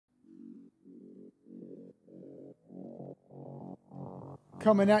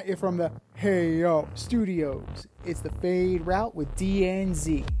Coming at you from the Hey Yo Studios. It's the Fade Route with D and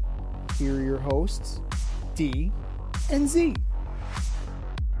Z. Here are your hosts, D and Z.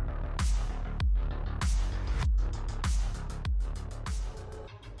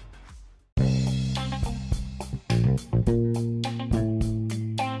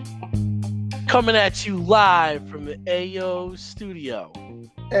 Coming at you live from the AO studio.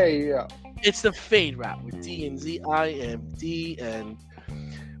 Hey yo. It's the Fade Route with D and Z. I am D, and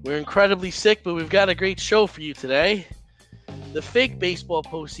we're incredibly sick, but we've got a great show for you today. The fake baseball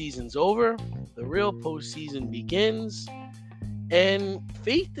postseason's over. The real postseason begins. And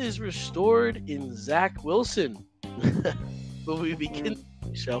faith is restored in Zach Wilson. But we begin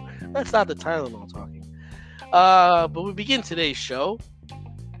the show. That's not the Tylenol talking. But we begin today's show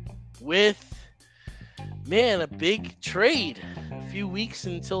with, a big trade. A few weeks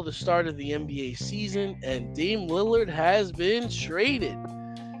until the start of the NBA season, and Dame Lillard has been traded.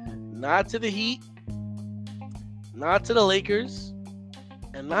 Not to the Heat, not to the Lakers,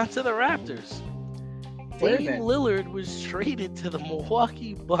 and not to the Raptors. Dame Lillard was traded to the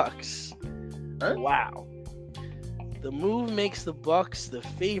Milwaukee Bucks. Huh? Wow. The move makes the Bucks the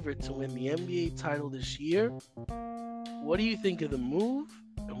favorite to win the NBA title this year. What do you think of the move?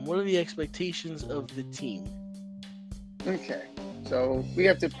 And what are the expectations of the team? Okay, so we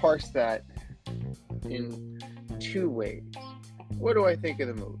have to parse that in two ways. What do I think of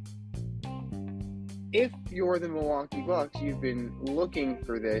the move? If you're the Milwaukee Bucks, you've been looking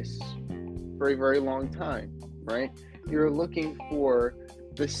for this for a very long time, right? You're looking for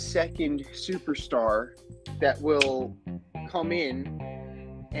the second superstar that will come in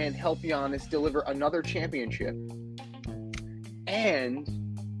and help Giannis deliver another championship and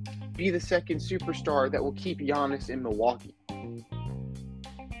be the second superstar that will keep Giannis in Milwaukee.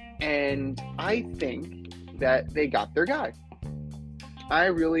 And I think that they got their guy. I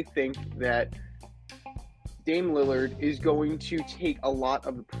really think that Dame Lillard is going to take a lot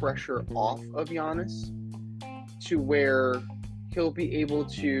of the pressure off of Giannis to where he'll be able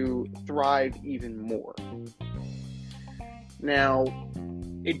to thrive even more. Now,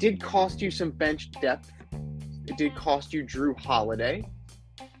 it did cost you some bench depth. It did cost you Jrue Holiday.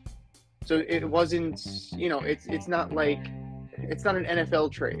 So it wasn't, it's not like, it's not an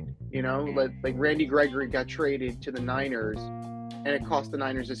NFL trade, like Randy Gregory got traded to the Niners and it cost the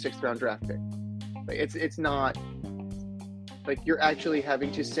Niners a 6th round draft pick. Like it's not like you're actually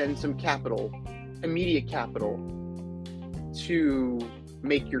having to send some capital, immediate capital, to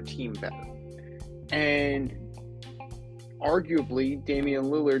make your team better. And arguably, Damian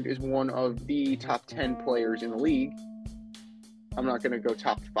Lillard is one of the top 10 players in the league. I'm not going to go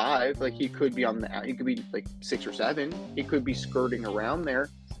top 5. Like, he could be he could be like 6 or 7. He could be skirting around there.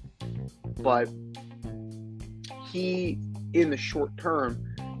 But he, in the short term,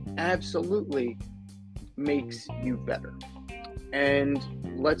 absolutely makes you better. And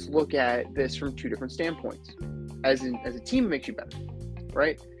let's look at this from two different standpoints. As a team, it makes you better,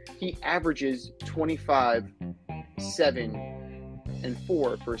 right? He averages 25, 7, and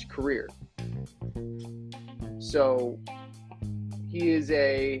 4 for his career. So he is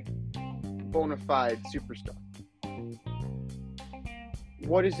a bona fide superstar.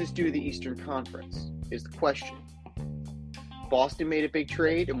 What does this do to the Eastern Conference is the question. Boston made a big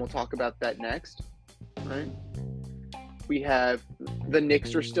trade, and we'll talk about that next, right? We have the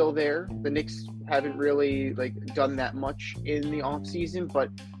Knicks are still there. The Knicks haven't really done that much in the offseason, but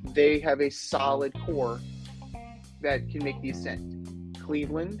they have a solid core that can make the ascent.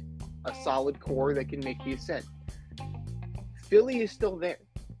 Cleveland, a solid core that can make the ascent. Philly is still there.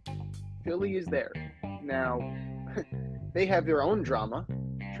 Philly is there. Now, they have their own drama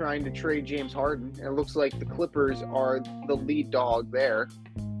trying to trade James Harden. And it looks like the Clippers are the lead dog there.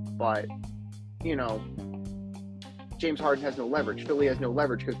 But, James Harden has no leverage. Philly has no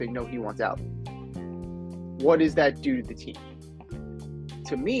leverage because they know he wants out. What does that do to the team?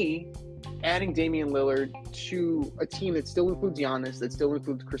 To me, adding Damian Lillard to a team that still includes Giannis, that still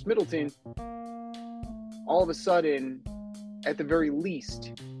includes Chris Middleton, all of a sudden, at the very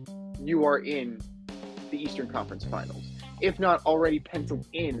least, you are in the Eastern Conference Finals, if not already penciled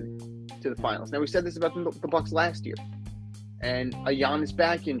in to the finals. Now, we said this about the Bucks last year, and a Giannis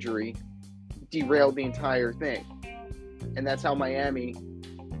back injury derailed the entire thing, and that's how Miami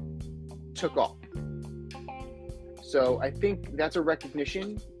took off. So I think that's a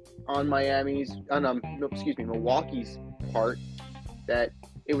recognition on Milwaukee's part that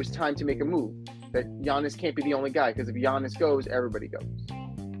it was time to make a move. That Giannis can't be the only guy, because if Giannis goes, everybody goes.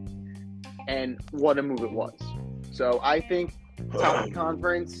 And what a move it was. So I think top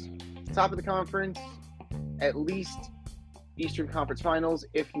of the conference, at least Eastern Conference Finals,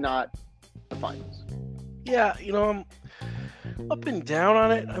 if not the Finals. Yeah, I'm up and down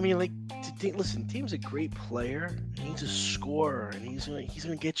on it. I mean, like, listen, Dame's a great player. He's a scorer, and he's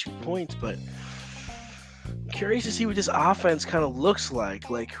gonna get you points. But I'm curious to see what this offense kind of looks like.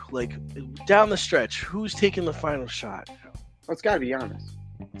 Like down the stretch, who's taking the final shot? Well, it's got to be Giannis.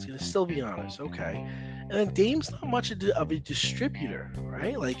 It's gonna still be honest, okay. And then Dame's not much of a distributor,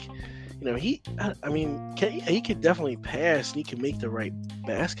 right? Like, he could definitely pass and he can make the right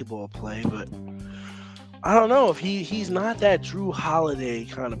basketball play, but I don't know if he's not that Jrue Holiday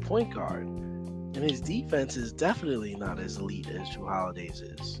kind of point guard, and his defense is definitely not as elite as Jrue Holiday's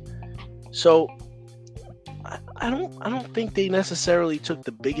is. So I don't think they necessarily took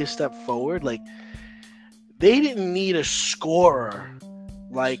the biggest step forward. Like, they didn't need a scorer.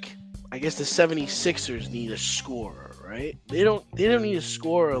 Like, I guess the 76ers need a scorer, right? They don't need a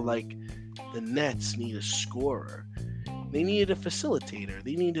scorer like the Nets need a scorer. They needed a facilitator.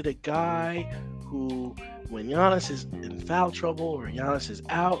 They needed a guy who, when Giannis is in foul trouble or Giannis is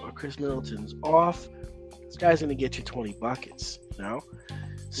out or Chris Middleton's off, this guy's going to get you 20 buckets,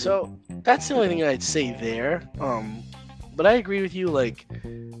 So that's the only thing I'd say there. But I agree with you. Like,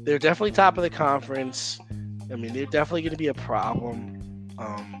 they're definitely top of the conference. I mean, they're definitely going to be a problem.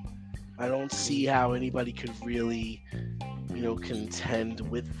 I don't see how anybody could really, contend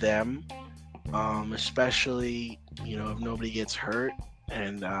with them, especially, if nobody gets hurt.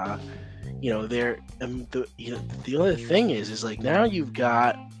 And, the other thing is like, now you've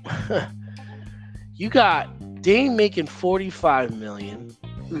got, Dame making $45 million.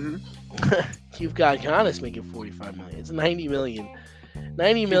 Mm-hmm. You've got Giannis making $45 million. It's $90 million.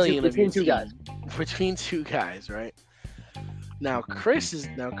 $90 million between two guys. Between two guys, right? Now Chris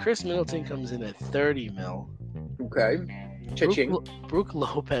Middleton comes in at $30 mil. Okay. Cha-ching. Brook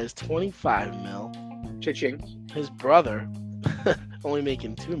Lopez $25 mil. Cha-ching. His brother only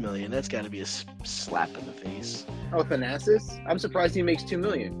making $2 million. That's got to be a slap in the face. Oh, Thanasis? I'm surprised he makes $2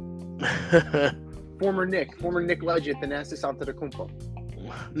 million. Former Nick legend Thanasis Antetokounmpo.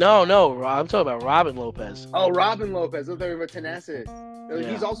 No, I'm talking about Robin Lopez. Oh, Robin Lopez. I thought you were Thanasis. Yeah.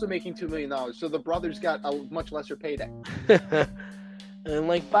 He's also making $2 million, so the brothers got a much lesser payday. And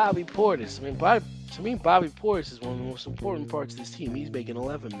like Bobby Portis, Bobby Portis is one of the most important parts of this team. He's making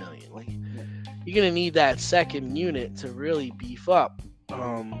 $11 million. Like, you're gonna need that second unit to really beef up.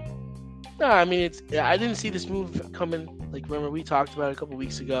 I didn't see this move coming. Like, remember we talked about it a couple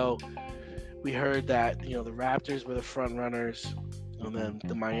weeks ago. We heard that the Raptors were the front runners, and then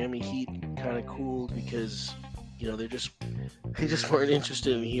the Miami Heat kind of cooled because they just weren't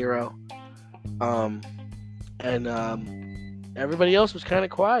interested in Hero. Everybody else was kind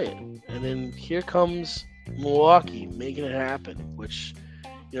of quiet. And then here comes Milwaukee making it happen, which,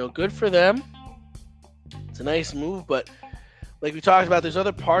 good for them. It's a nice move, but like we talked about, there's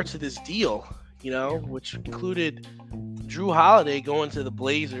other parts of this deal, which included Jrue Holiday going to the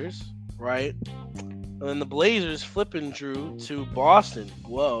Blazers, right? And then the Blazers flipping Jrue to Boston.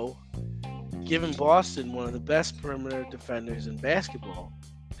 Whoa. Giving Boston one of the best perimeter defenders in basketball.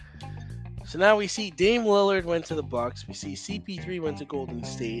 So now we see Dame Lillard went to the Bucks. We see CP3 went to Golden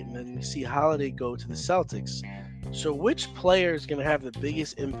State, and then we see Holiday go to the Celtics. So which player is going to have the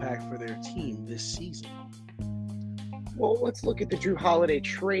biggest impact for their team this season? Well, let's look at the Jrue Holiday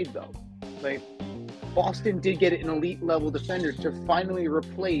trade, though. Like, Boston did get an elite level defender to finally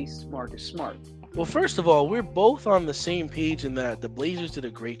replace Marcus Smart. Well, first of all, we're both on the same page in that the Blazers did a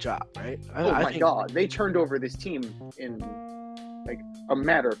great job, right? I think God. They turned over this team in, like, a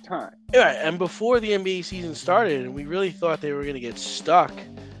matter of time. Yeah, and before the NBA season started, and we really thought they were going to get stuck,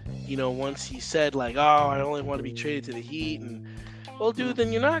 once he said, like, oh, I only want to be traded to the Heat, and, well, dude,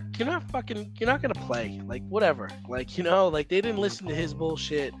 then you're not going to play. Like, whatever. Like, they didn't listen to his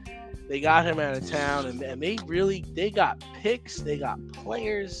bullshit. They got him out of town, and they got picks, they got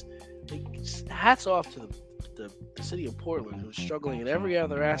players. Hats off to the city of Portland, who's struggling in every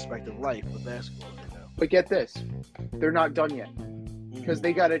other aspect of life with basketball right now. But get this, they're not done yet because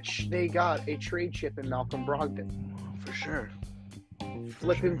they got a trade chip in Malcolm Brogdon. For sure.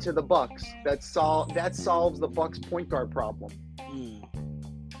 Flip him to the Bucks. That solves the Bucks point guard problem.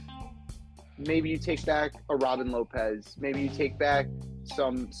 Maybe you take back a Robin Lopez. Maybe you take back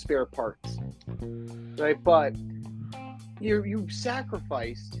some spare parts. Right, but you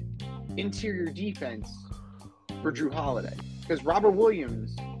sacrificed interior defense for Jrue Holiday because Robert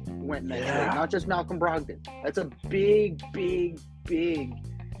Williams went in that trade, not just Malcolm Brogdon. That's a big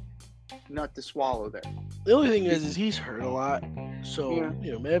nut to swallow there. The only thing is he's hurt a lot, so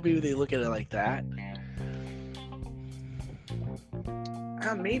maybe they look at it like that.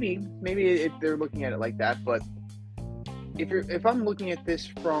 Maybe if they're looking at it like that, but if I'm looking at this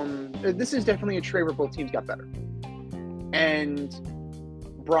from, this is definitely a trade where both teams got better, and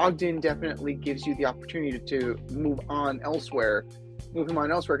Brogdon definitely gives you the opportunity to move him on elsewhere,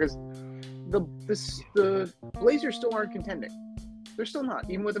 because the Blazers still aren't contending. They're still not,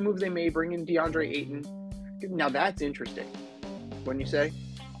 even with the moves they made, bringing DeAndre Ayton. Now that's interesting. Wouldn't you say?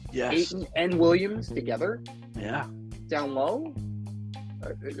 Yes. Ayton and Williams together. Yeah. Down low.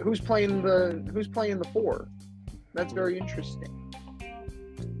 Who's playing the 4? That's very interesting.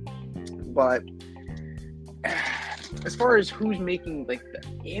 But as far as who's making like the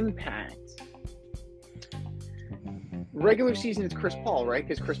impact, regular season it's Chris Paul, right?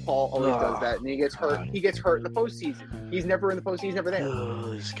 Because Chris Paul always does that, and he gets hurt. God. He gets hurt in the postseason. He's never in the postseason. He's never there.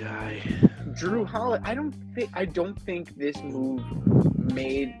 Oh, this guy. Jrue Holiday. I don't think this move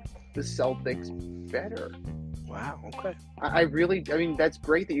made the Celtics better. Wow. Okay. I mean, that's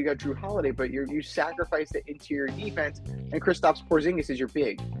great that you got Jrue Holiday, but you sacrifice the interior defense, and Kristaps Porzingis is your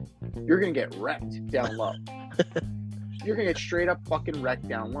big. You're gonna get wrecked down low. You're gonna get straight up fucking wrecked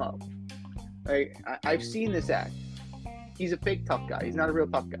down low. I've seen this act. He's a fake tough guy. He's not a real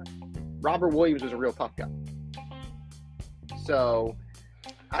tough guy. Robert Williams was a real tough guy. So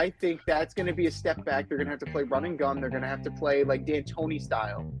I think that's going to be a step back. They're going to have to play run and gun. They're going to have to play like D'Antoni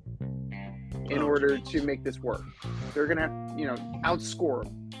style in order to make this work. They're going to have, outscore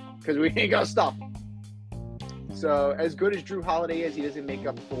him because we ain't got to stop him. So as good as Jrue Holiday is, he doesn't make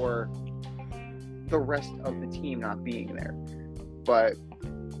up for the rest of the team not being there. But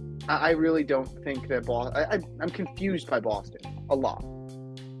I really don't think that Boston. I'm confused by Boston a lot,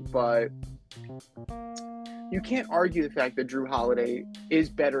 but you can't argue the fact that Jrue Holiday is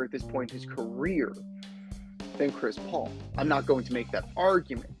better at this point in his career than Chris Paul. I'm not going to make that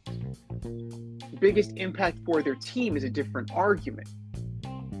argument. The biggest impact for their team is a different argument.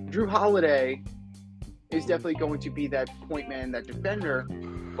 Jrue Holiday is definitely going to be that point man, that defender,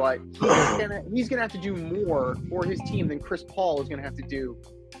 but he's gonna have to do more for his team than Chris Paul is gonna have to do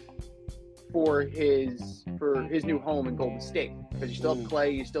for his new home in Golden State, because you still have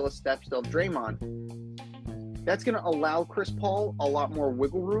Clay, you still have Steph, you still have Draymond. That's going to allow Chris Paul a lot more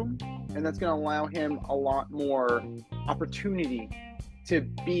wiggle room, and that's going to allow him a lot more opportunity to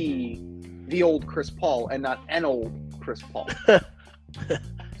be the old Chris Paul and not an old Chris Paul.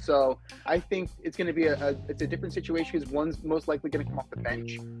 So I think it's going to be it's a different situation, because one's most likely going to come off the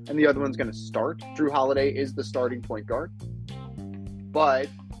bench and the other one's going to start. Jrue Holiday is the starting point guard, but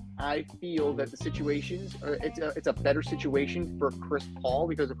I feel that the situations, it's a better situation for Chris Paul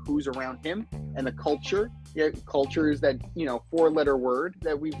because of who's around him and the culture. Yeah, culture is that, 4-letter word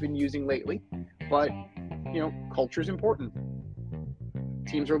that we've been using lately. But, culture is important.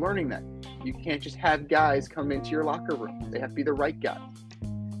 Teams are learning that. You can't just have guys come into your locker room. They have to be the right guys.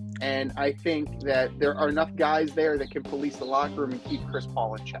 And I think that there are enough guys there that can police the locker room and keep Chris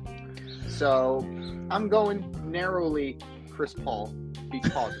Paul in check. So I'm going narrowly Chris Paul.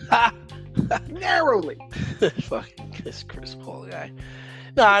 Narrowly. Fucking this Chris Paul guy.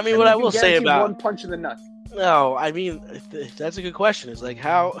 No, I mean, what I will say about one punch in the nuts. No, I mean, that's a good question. It's like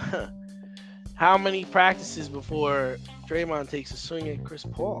how many practices before Draymond takes a swing at Chris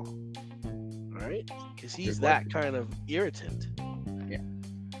Paul? All right, because he's that kind of irritant. Yeah.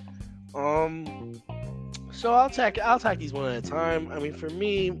 So I'll tack these one at a time. I mean, for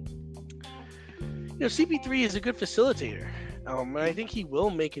me, CP3 is a good facilitator. And I think he will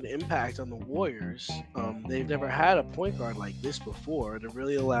make an impact on the Warriors. They've never had a point guard like this before. It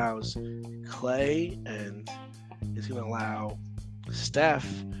really allows Clay, and it's going to allow Steph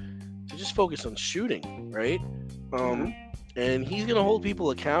to just focus on shooting, right? And he's going to hold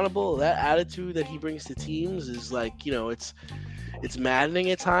people accountable. That attitude that he brings to teams is like, it's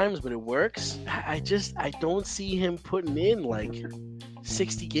maddening at times, but it works. I don't see him putting in like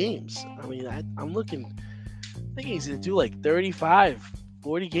 60 games. I mean, I'm looking... I think he's gonna do like 35,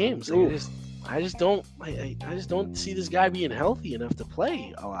 40 games. Like I just don't see this guy being healthy enough to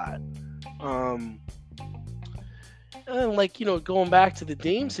play a lot. And going back to the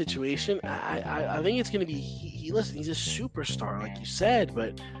Dame situation, I think it's gonna be listen, he's a superstar, like you said,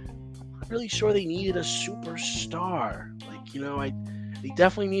 but I'm not really sure they needed a superstar. They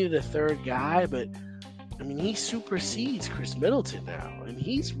definitely needed a third guy, but I mean, he supersedes Chris Middleton now, and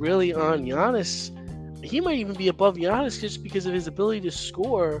he's really on Giannis. He might even be above Giannis just because of his ability to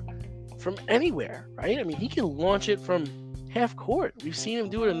score from anywhere, right? I mean, he can launch it from half court. We've seen him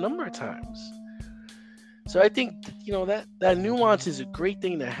do it a number of times. So I think, that nuance is a great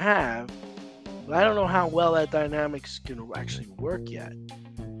thing to have, but I don't know how well that dynamic's going to actually work yet.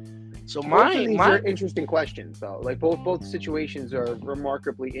 So Both of these my are interesting questions, though. Like both situations are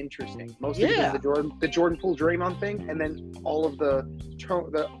remarkably interesting. Mostly because of the Jordan Poole Draymond thing, and then all of the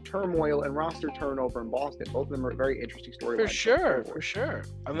turmoil and roster turnover in Boston. Both of them are very interesting storylines. for sure.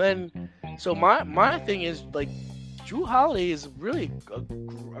 And then, so my thing is like, Jrue Holiday is really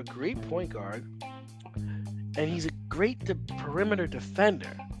a great point guard, and he's a great perimeter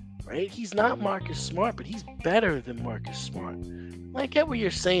defender, right? He's not Marcus Smart, but he's better than Marcus Smart. I get what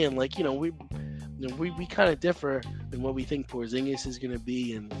you're saying. Like, we kind of differ in what we think Porzingis is going to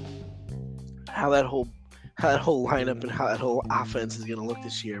be, and how that whole lineup and how that whole offense is going to look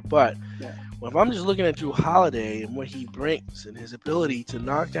this year. But if I'm just looking at Jrue Holiday and what he brings and his ability to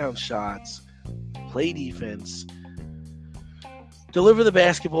knock down shots, play defense, deliver the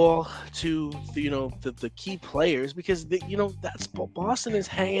basketball to the key players, because that's Boston is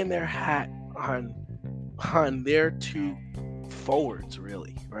hanging their hat on their two forwards,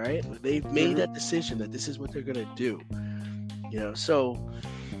 really, right? They've made that decision that this is what they're gonna do. So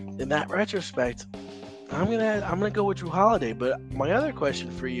in that retrospect, I'm gonna go with Jrue Holiday. But my other question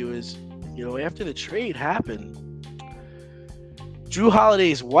for you is, after the trade happened, Jrue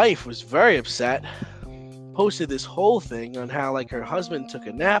Holiday's wife was very upset. Posted this whole thing on how, like, her husband took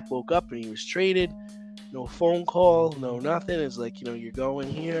a nap, woke up, and he was traded. No phone call, no nothing. It's like, you're going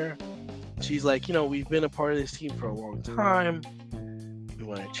here. She's like, we've been a part of this team for a long time. We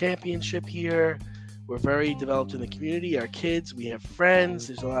won a championship here. We're very developed in the community. Our kids, we have friends.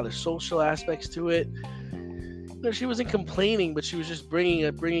 There's a lot of social aspects to it. She wasn't complaining, but she was just bringing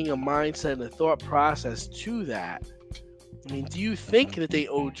a mindset and a thought process to that. I mean, do you think that they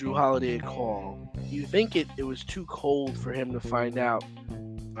owed Jrue Holiday a call? Do you think it was too cold for him to find out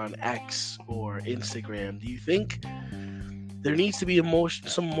on X or Instagram? Do you think there needs to be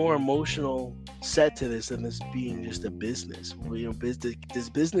some more emotional set to this than this being just a business? Does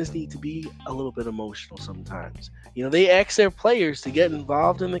business need to be a little bit emotional sometimes? They ask their players to get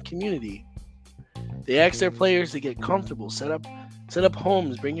involved in the community. They ask their players to get comfortable, set up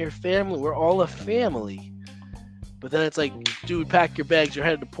homes, bring your family. We're all a family. But then it's like, dude, pack your bags, you're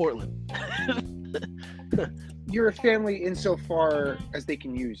headed to Portland. You're a family insofar as they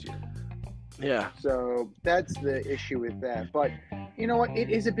can use you. Yeah. So that's the issue with that. But you know what?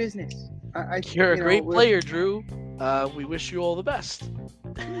 It is a business. You're a great player, Jrue. We wish you all the best.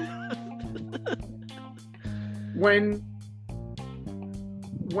 When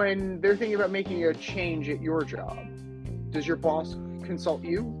they're thinking about making a change at your job, does your boss consult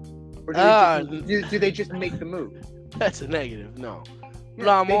you? Or do they just make the move? That's a negative. No. Yeah, but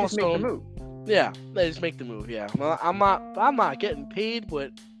I'm they also just make the move. Yeah, they just make the move. Yeah, well, I'm not getting paid,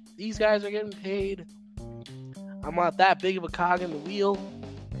 but these guys are getting paid. I'm not that big of a cog in the wheel.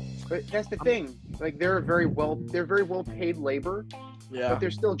 But that's the thing. Like, they're very well paid labor. Yeah. But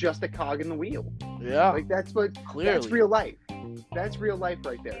they're still just a cog in the wheel. Yeah. Like, that's real life. That's real life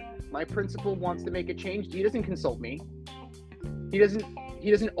right there. My principal wants to make a change. He doesn't consult me. He doesn't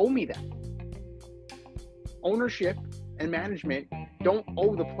owe me that. Ownership and management don't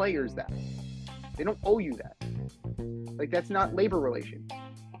owe the players that. They don't owe you that. Like, that's not labor relations.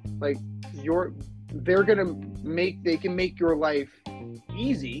 Like, they can make your life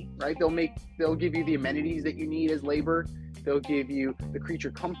easy, right? They'll give you the amenities that you need as labor. They'll give you the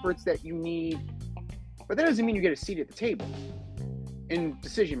creature comforts that you need. But that doesn't mean you get a seat at the table in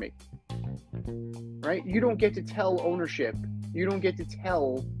decision making, right? You don't get to tell ownership. You don't get to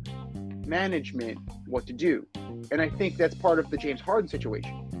tell management what to do. And I think that's part of the James Harden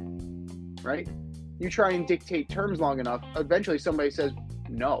situation, right? You try and dictate terms long enough, eventually somebody says,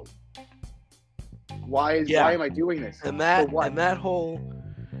 no. Why am I doing this? And that whole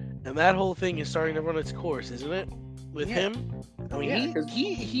thing is starting to run its course, isn't it? With him? I mean,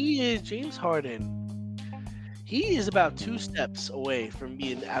 he is James Harden. He is about 2 steps away from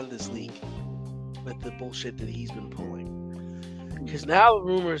being out of this league with the bullshit that he's been pulling. Because now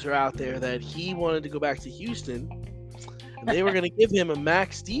rumors are out there that he wanted to go back to Houston, and they were going to give him a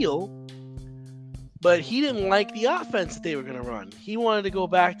max deal, but he didn't like the offense that they were going to run. He wanted to go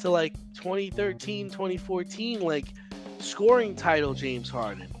back to like 2013, 2014, like scoring title James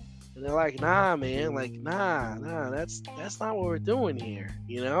Harden. And they're like, nah, man, like, nah, that's not what we're doing here,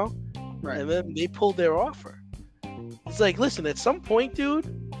 Right. And then they pulled their offer. It's like, listen, at some point, dude,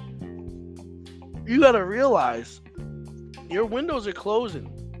 you got to realize your windows are closing.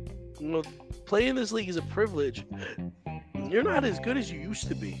 Playing this league is a privilege. You're not as good as you used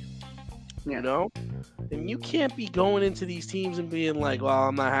to be. And you can't be going into these teams and being like, well,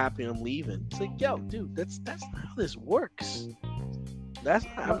 I'm not happy, I'm leaving. It's like, yo, dude, that's not how this works.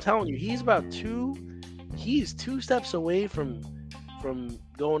 I'm telling you, he's 2 steps away from from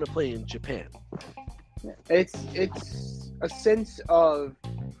going to play in Japan. It's a sense of,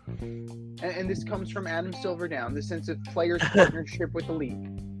 and this comes from Adam Silver down, the sense of players' partnership with the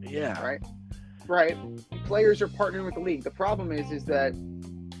league. Yeah. Right. Players are partnering with the league. The problem is that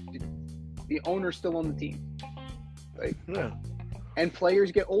the owner's still on the team. And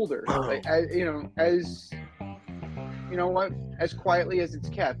players get older. As quietly as it's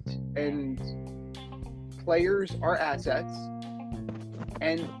kept, and players are assets,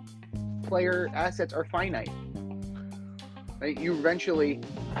 and player assets are finite. You eventually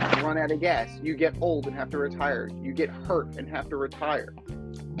run out of gas. You get old and have to retire. You get hurt and have to retire.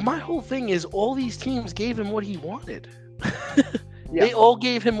 My whole thing is all these teams gave him what he wanted. They all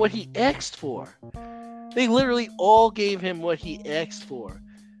gave him what he asked for. They literally all gave him what he asked for.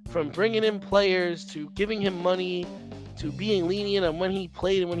 From bringing in players to giving him money to being lenient on when he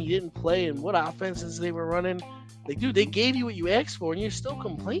played and when he didn't play and what offenses they were running. Like, dude, they gave you what you asked for and you're still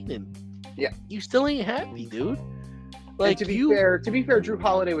complaining. Yeah. You still ain't happy, dude. Like, to be fair, Jrue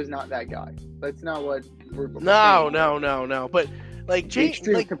Holiday was not that guy. That's not what we're No. But like James,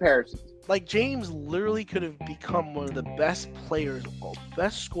 extreme comparisons. Like James literally could have become one of the best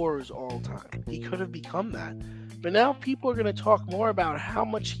scorers all time. He could have become that. But now people are going to talk more about how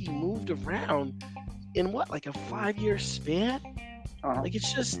much he moved around in like a 5-year span. Like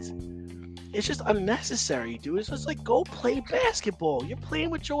it's just unnecessary, dude. It's just like, go play basketball. You're playing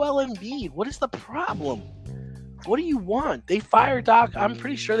with Joel Embiid. What is the problem? What do you want? They fired Doc. I'm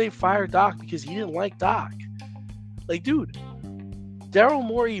pretty sure they fired Doc because he didn't like Doc. Like, dude, Daryl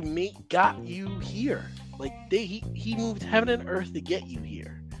Morey got you here. Like, he moved heaven and earth to get you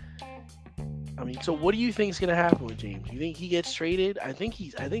here. I mean, so what do you think is going to happen with James? You think he gets traded? I think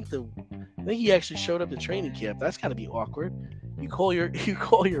he actually showed up to training camp. That's got to be awkward. You call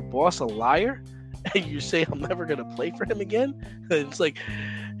your boss a liar, and you say I'm never going to play for him again. And it's like,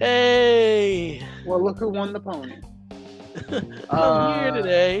 hey. Well, look who won the pony. I'm here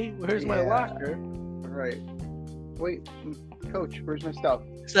today. Where's my locker? Right. Wait, coach, where's my stuff?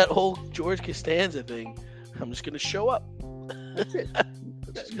 It's that whole George Costanza thing. I'm just going to show up. That's it.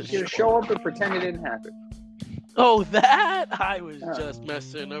 Just going to show up and pretend it didn't happen. Oh, that? I was just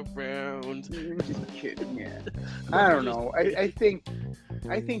messing around. Just kidding, yeah. I don't know. I think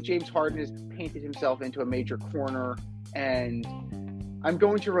James Harden has painted himself into a major corner, and I'm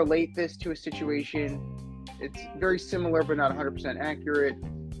going to relate this to a situation. It's very similar, but not 100% accurate.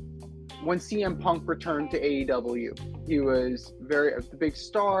 When CM Punk returned to AEW, he was the big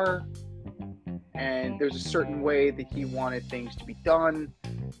star, and there's a certain way that he wanted things to be done,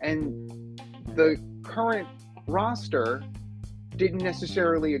 and the current roster didn't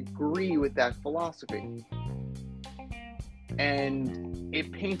necessarily agree with that philosophy, and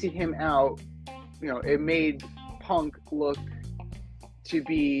it painted him out. It made Punk look to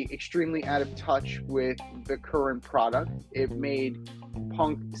be extremely out of touch with the current product. It made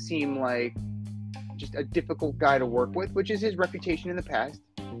Punk seem like just a difficult guy to work with, which is his reputation in the past,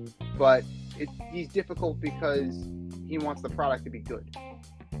 but he's difficult because he wants the product to be good,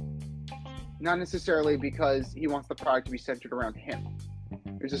 not necessarily because he wants the product to be centered around him.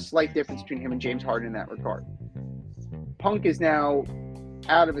 There's a slight difference between him and James Harden in that regard. Punk is now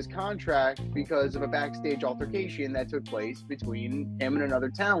out of his contract because of a backstage altercation that took place between him and another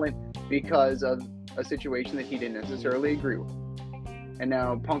talent because of a situation that he didn't necessarily agree with. And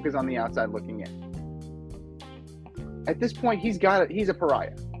now Punk is on the outside looking in. At this point, he's a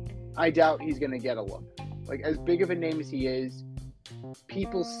pariah. I doubt he's going to get a look. Like, as big of a name as he is,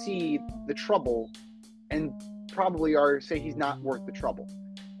 people see the trouble and probably say he's not worth the trouble.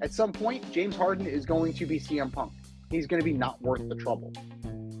 At some point, James Harden is going to be CM Punk. He's going to be not worth the trouble.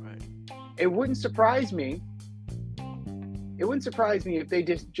 Right. It wouldn't surprise me. If they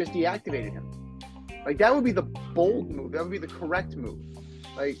just deactivated him. Like, that would be the bold move. That would be the correct move.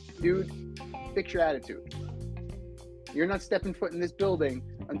 Like, dude, fix your attitude. You're not stepping foot in this building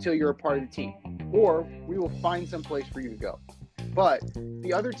until you're a part of the team. Or we will find some place for you to go. But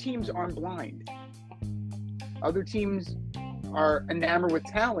the other teams aren't blind. Other teams are enamored with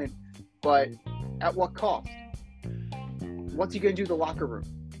talent, but at what cost? What's he going to do to the locker room?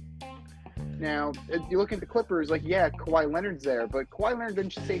 Now, if you look at the Clippers, like, yeah, Kawhi Leonard's there, but Kawhi Leonard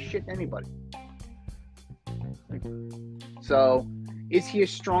didn't say shit to anybody. So, is he a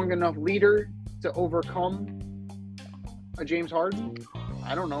strong enough leader to overcome a James Harden?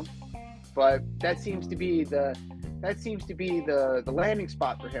 I don't know. But that seems to be the landing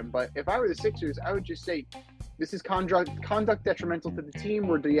spot for him. But if I were the Sixers, I would just say, this is conduct detrimental to the team.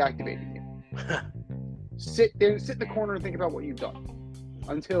 We're deactivating you. Sit in the corner and think about what you've done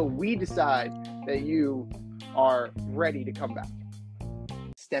until we decide that you are ready to come back.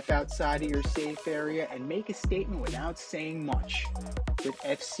 Step outside of your safe area and make a statement without saying much with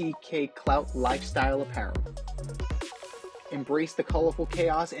FCK Clout Lifestyle Apparel. Embrace the colorful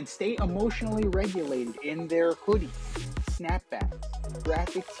chaos and stay emotionally regulated in their hoodies, snapbacks,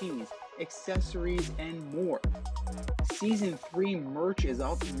 graphic tees, accessories, and more. Season 3 merch is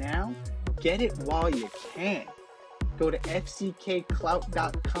up now. Get it while you can. Go to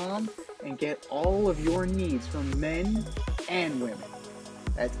fckclout.com and get all of your needs from men and women.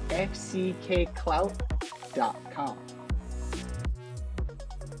 That's fckclout.com.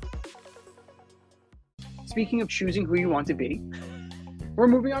 Speaking of choosing who you want to be, we're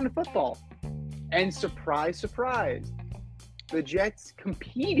moving on to football. And surprise, surprise, the Jets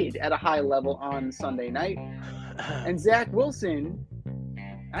competed at a high level on Sunday night. And Zach Wilson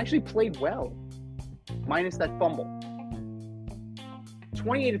actually played well, minus that fumble.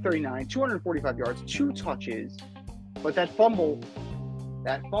 28-39, 245 yards, 2 touches. But that fumble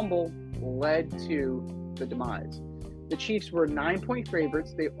led to the demise. The Chiefs were 9-point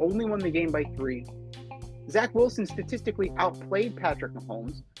favorites. They only won the game by 3. Zach Wilson statistically outplayed Patrick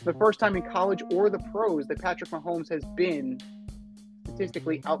Mahomes. The first time in college or the pros that Patrick Mahomes has been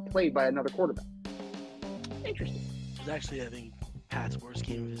statistically outplayed by another quarterback. Interesting. It was actually, I think, Pat's worst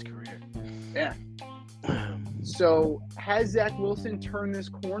game of his career. Yeah. So, has Zach Wilson turned this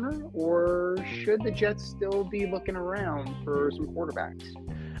corner, or should the Jets still be looking around for some quarterbacks?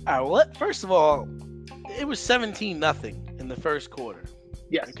 All right, well, first of all, it was 17-0 in the first quarter.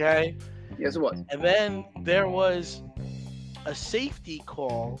 Yes. Okay? Yes, it was. And then there was a safety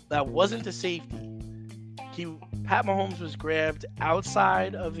call that wasn't a safety. Pat Mahomes was grabbed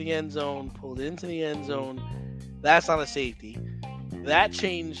outside of the end zone, pulled into the end zone. That's not a safety. That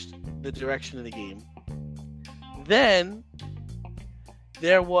changed the direction of the game. Then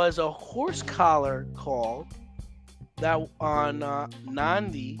there was a horse collar call that on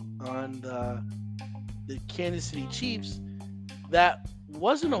Nandi on the Kansas City Chiefs that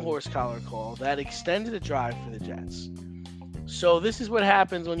wasn't a horse collar call. That extended a drive for the Jets. So this is what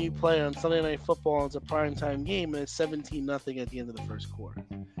happens when you play on Sunday Night Football and it's a primetime game and it's 17-0 at the end of the first quarter.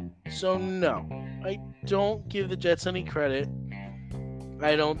 So no, I don't give the Jets any credit.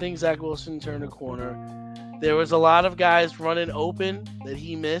 I don't think Zach Wilson turned a corner. There was a lot of guys running open that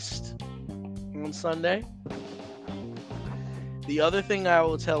he missed on Sunday. The other thing I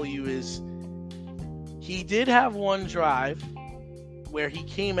will tell you is he did have one drive where he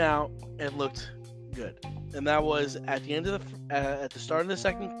came out and looked good. And that was at the end of at the start of the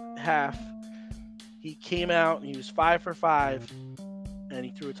second half. He came out and he was 5 for 5 and he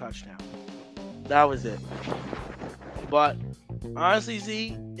threw a touchdown. That was it. But honestly,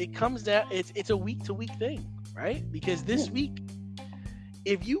 Z, it comes down. It's a week to week thing, right? Because this week,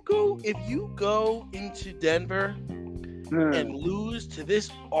 if you go into Denver and lose to this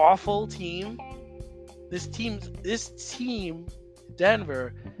awful team, this team,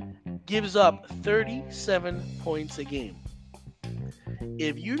 Denver, gives up 37 points a game.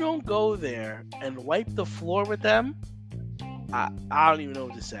 If you don't go there and wipe the floor with them, I don't even know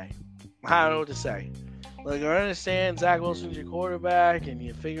what to say. I don't know what to say. Like, I understand Zach Wilson's your quarterback and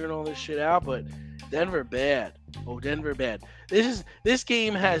you're figuring all this shit out, but Denver bad. Oh, Denver bad. This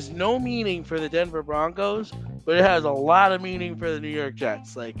game has no meaning for the Denver Broncos, but it has a lot of meaning for the New York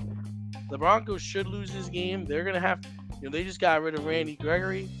Jets. Like, the Broncos should lose this game. They're going to have, they just got rid of Randy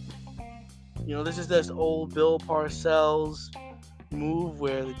Gregory. This is this old Bill Parcells move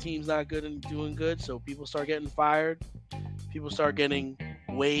where the team's not good and doing good, so people start getting fired. People start getting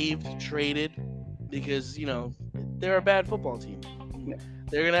waived, traded, because, they're a bad football team. Yeah.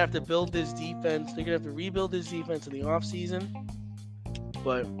 They're going to have to build this defense. They're going to have to rebuild this defense in the offseason.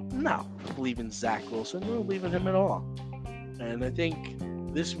 But no, I don't believe in Zach Wilson. I don't believe in him at all. And I think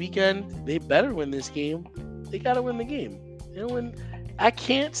this weekend, they better win this game. They got to win the game. I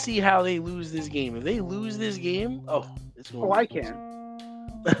can't see how they lose this game. If they lose this game, it's going to be I can.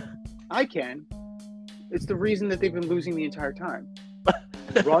 I can. It's the reason that they've been losing the entire time.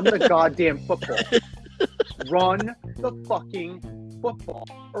 Run the goddamn football. Run the fucking football.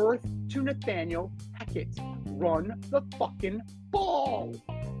 Earth to Nathaniel Hackett. Run the fucking ball.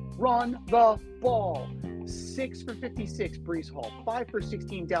 Run the ball. 6 for 56, Breece Hall. 5 for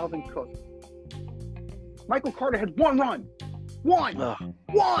 16, Dalvin Cook. Michael Carter had one run. One.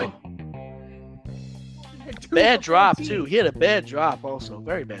 Bad drop, too. He had a bad drop also.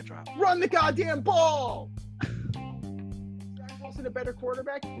 Very bad drop. Run the goddamn ball. Zach Wilson, a better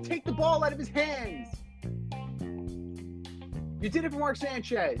quarterback. Take the ball out of his hands. You did it for Mark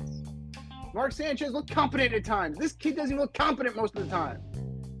Sanchez. Mark Sanchez looked competent at times. This kid doesn't look competent most of the time.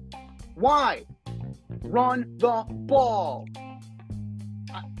 Why? Run the ball.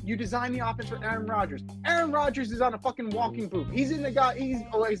 You design the offense for Aaron Rodgers. Aaron Rodgers is on a fucking walking boot. He's in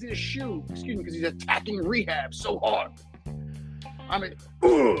a shoe. Excuse me, because he's attacking rehab so hard. I'm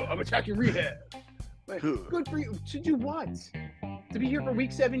attacking rehab. Like, good for you. To do what? To be here for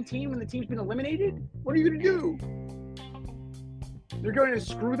week 17 when the team's been eliminated? What are you going to do? You're going to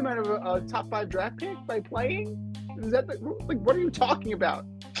screw them out of a top 5 draft pick by playing? Is that what are you talking about?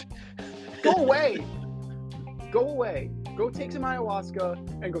 Go away. Go away. Go take some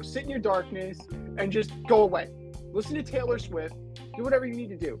ayahuasca and go sit in your darkness and just go away. Listen to Taylor Swift. Do whatever you need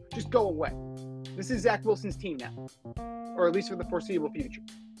to do. Just go away. This is Zach Wilson's team now, or at least for the foreseeable future.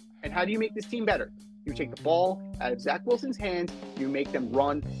 And how do you make this team better? You take the ball out of Zach Wilson's hands. You make them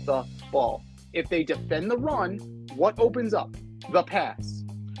run the ball. If they defend the run, what opens up? The pass.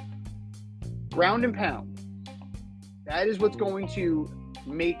 Ground and pound. That is what's going to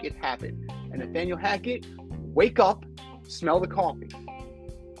make it happen. And Nathaniel Hackett, wake up, smell the coffee.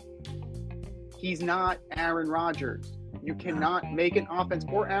 He's not Aaron Rodgers. You cannot make an offense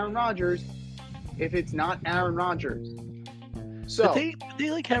for Aaron Rodgers if it's not Aaron Rodgers. So but they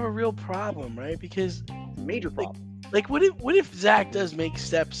like have a real problem, right? Because major problem. Like what if Zach does make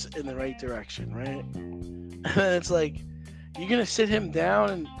steps in the right direction, right? And then it's like you're gonna sit him down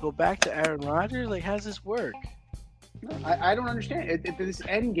and go back to Aaron Rodgers? Like, how does this work? I don't understand. This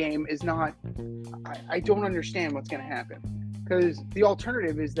end game is not. I don't understand what's going to happen, because the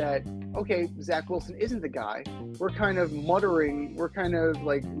alternative is that, okay, Zach Wilson isn't the guy. We're kind of muttering. We're kind of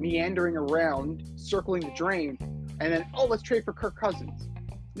like meandering around, circling the drain, and then let's trade for Kirk Cousins.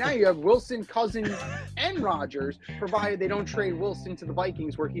 Now you have Wilson, Cousins, and Rodgers, provided they don't trade Wilson to the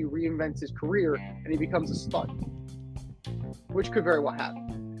Vikings, where he reinvents his career and he becomes a stud, which could very well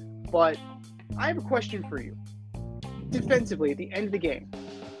happen. But I have a question for you. Defensively, at the end of the game,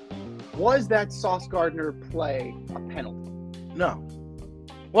 was that Sauce Gardner play a penalty? No.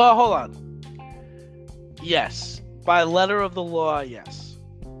 Well, hold on. Yes. By letter of the law, yes.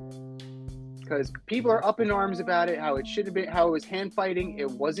 Because people are up in arms about it, how it should have been, how it was hand fighting, it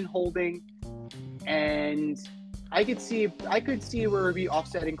wasn't holding, and I could see where it would be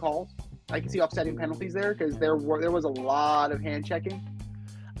offsetting calls. I could see offsetting penalties there, because there was a lot of hand checking.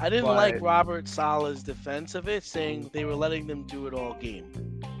 I didn't like Robert Saleh's defense of it, saying they were letting them do it all game.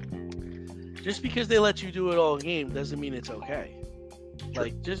 Just because they let you do it all game doesn't mean it's okay.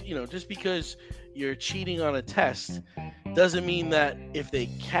 Like, just because you're cheating on a test doesn't mean that if they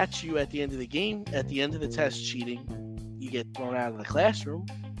catch you at the end of the game, at the end of the test cheating, you get thrown out of the classroom.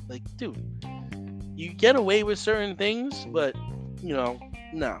 Like, dude, you get away with certain things, but no.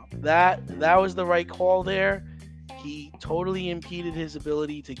 That was the right call there. He totally impeded his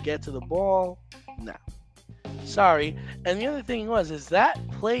ability to get to the ball. No. Sorry. And the other thing is that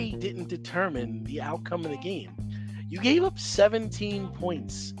play didn't determine the outcome of the game. You gave up 17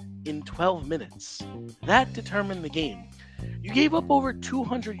 points in 12 minutes. That determined the game. You gave up over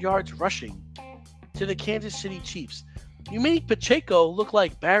 200 yards rushing to the Kansas City Chiefs. You made Pacheco look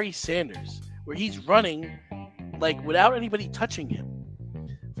like Barry Sanders, where he's running like without anybody touching him.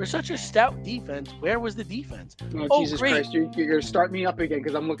 For such a stout defense, where was the defense? Oh, Jesus great. Christ, you're going to start me up again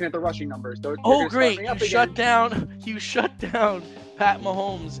because I'm looking at the rushing numbers. Great. You shut down Pat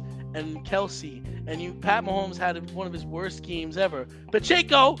Mahomes and Kelsey, and Pat Mahomes had one of his worst games ever.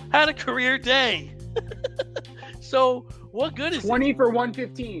 Pacheco had a career day. So, what good is 20 for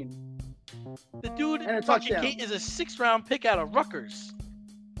 115. The dude and a touchdown. Is a 6th-round pick out of Rutgers.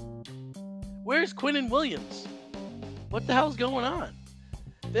 Where's Quinnen Williams? What the hell's going on?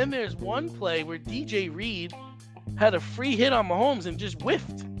 Then there's one play where DJ Reed had a free hit on Mahomes and just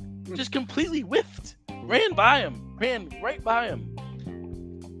whiffed. Just completely whiffed. Ran right by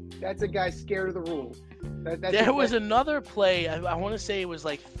him. That's a guy scared of the rules. There was another play, I want to say it was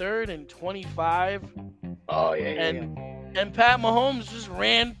like 3rd and 25. Oh, yeah. And Pat Mahomes just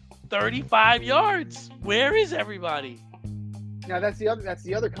ran 35 yards. Where is everybody? Now, that's the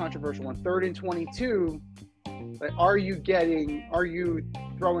other controversial one. 3rd and 22. Like, are you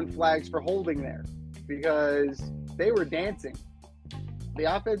throwing flags for holding there? Because they were dancing.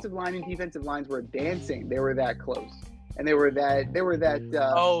 The offensive line and defensive lines were dancing. They were that close, and they were that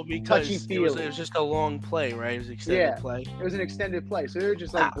because touchy field. It was just a long play, right? It was an extended play. It was an extended play, so they were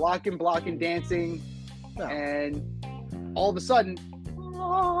just like blocking, dancing, and all of a sudden,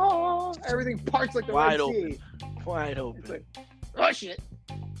 everything parts like the Red Sea. Wide open. It's like, rush it,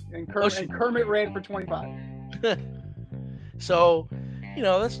 and Kermit ran for 25. So,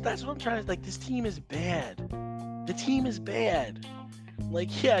 that's what I'm trying to, like, this team is bad. The team is bad.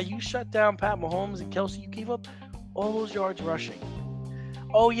 Like, yeah, you shut down Pat Mahomes and Kelsey. You gave up all those yards rushing.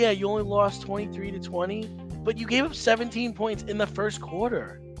 Oh, yeah, you only lost 23-20, but you gave up 17 points in the first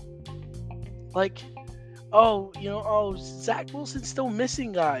quarter. Like, Zach Wilson's still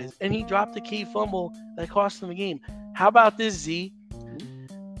missing guys, and he dropped a key fumble that cost him the game. How about this, Z?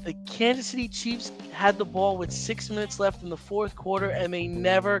 The Kansas City Chiefs had the ball with 6 minutes left in the fourth quarter, and they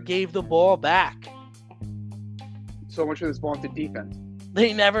never gave the ball back. So much for this vaunted defense.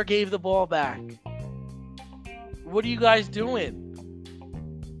 They never gave the ball back. What are you guys doing?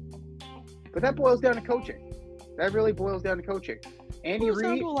 But that boils down to coaching. That really boils down to coaching. Andy It boils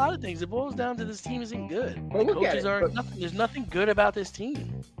down Reid. to a lot of things. It boils down to this team isn't good. But look at Coaches it, aren't. but- There's nothing good about this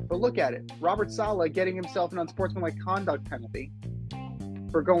team. But look at it. Robert Saleh getting himself an unsportsmanlike conduct penalty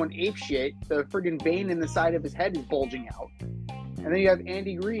for going apeshit. The friggin' vein in the side of his head is bulging out. And then you have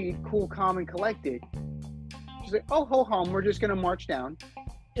Andy Reid, cool, calm, and collected. She's like, oh, ho hum, we're just going to march down.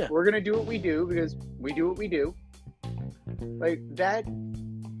 Yeah. We're going to do what we do because we do what we do. Like, that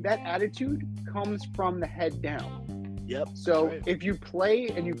attitude comes from the head down. Yep. So right. if you play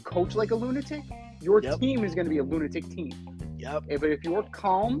and you coach like a lunatic, your Yep. team is going to be a lunatic team. Yep. But if you're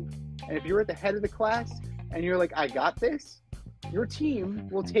calm and if you're at the head of the class and you're like, I got this, your team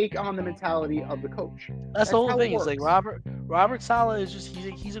will take on the mentality of the coach. That's the whole how thing. it It's like works. Robert Saleh is just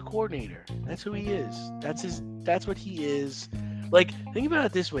he's a coordinator. That's who he is. That's what he is. Like, think about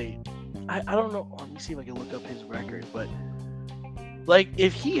it this way. I don't know. Let me see if I can look up his record. But like,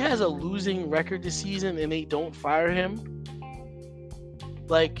 if he has a losing record this season and they don't fire him,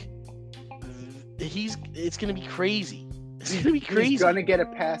 like, it's gonna be crazy. It's gonna be crazy. He's going to get a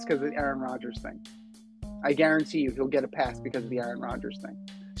pass because of the Aaron Rodgers thing. I guarantee you he'll get a pass because of the Aaron Rodgers thing.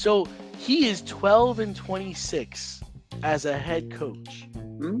 So he is 12-26 as a head coach.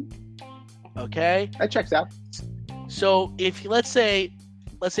 Hmm? Okay. That checks out. So if let's say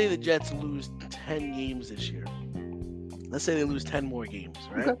the Jets lose 10 games this year. Let's say they lose 10 more games,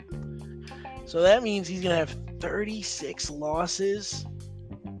 right? Okay. So that means he's gonna have 36 losses.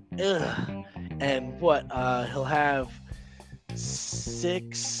 Ugh. And what? He'll have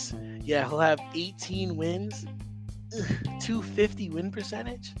he'll have 18 wins, 250 win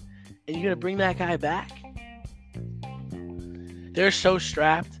percentage, and you're gonna bring that guy back? They're so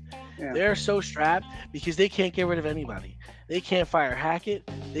strapped. Yeah. They're so strapped because they can't get rid of anybody. They can't fire Hackett.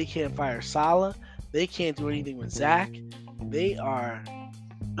 They can't fire Saleh. They can't do anything with Zach. They are.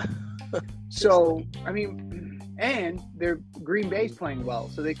 So, I mean, and their Green Bay's playing well,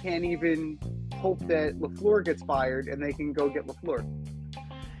 so they can't even hope that LaFleur gets fired and they can go get LaFleur.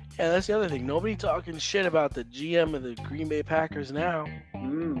 Yeah, that's the other thing. Nobody talking shit about the GM of the Green Bay Packers now.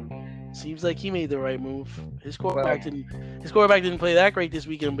 Seems like he made the right move. His quarterback didn't play that great this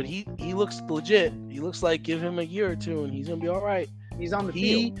weekend, but he looks legit. He looks like give him a year or two and he's gonna be all right. He's on the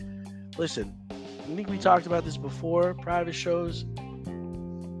field. Listen, I think we talked about this before, private shows.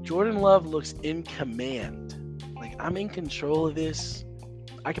 Jordan Love looks in command. Like, I'm in control of this.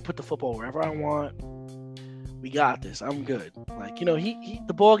 I can put the football wherever I want. We got this. I'm good. Like,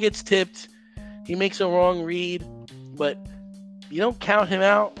 the ball gets tipped. He makes a wrong read, but you don't count him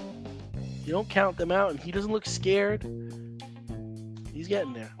out. You don't count them out, and he doesn't look scared. He's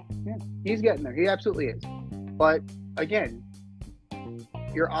getting there. Yeah, he's getting there. He absolutely is. But again,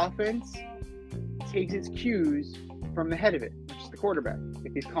 your offense takes its cues from the head of it, which is the quarterback.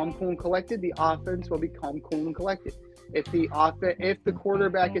 If he's calm, cool, and collected, the offense will be calm, cool, and collected. If the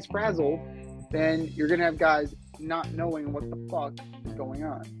quarterback is frazzled, then you're gonna have guys not knowing what the fuck is going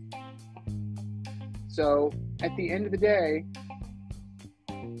on. So at the end of the day,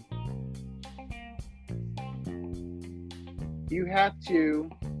 you have to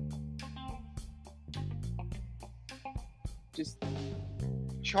just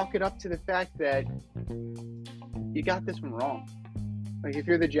chalk it up to the fact that you got this one wrong. Like, if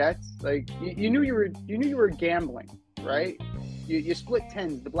you're the Jets, like, you knew you were gambling, right? You split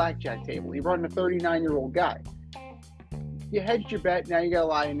tens, the blackjack table. You brought in a 39-year-old guy. You hedged your bet. Now you got to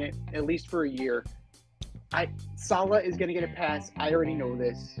lie in it at least for a year. Saleh is going to get a pass. I already know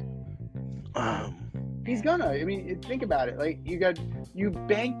this. He's gonna. I mean, think about it. Like, you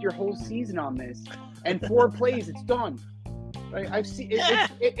banked your whole season on this, and 4 plays, it's done. Like, I've seen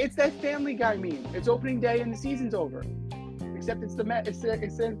it's that Family Guy meme. It's opening day and the season's over, except it's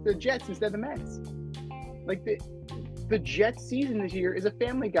the Jets instead of the Mets. Like, the Jets season this year is a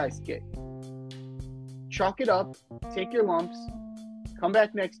Family Guy skit. Chalk it up, take your lumps, come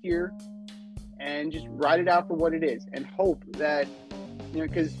back next year, and just ride it out for what it is, and hope that,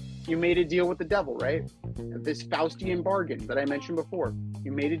 because you made a deal with the devil, right? This Faustian bargain that I mentioned before.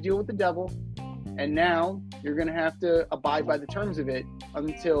 You made a deal with the devil, and now you're going to have to abide by the terms of it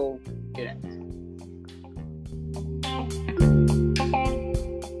until it ends.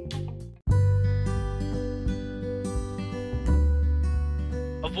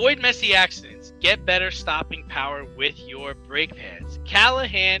 Avoid messy accidents. Get better stopping power with your brake pads.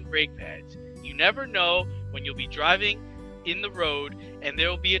 Callahan brake pads. You never know when you'll be driving in the road and there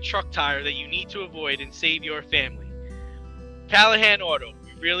will be a truck tire that you need to avoid and save your family. Callahan Auto.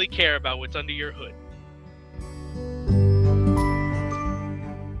 We really care about what's under your hood.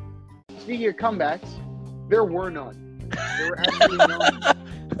 Speaking of comebacks, there were none. There were absolutely none.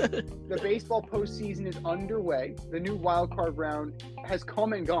 The baseball postseason is underway. The new wild card round has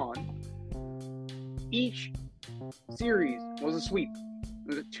come and gone. Each series was a sweep. It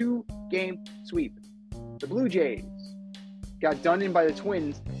was a 2-game sweep. The Blue Jays got done in by the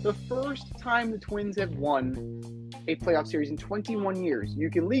Twins. The first time the Twins have won a playoff series in 21 years. You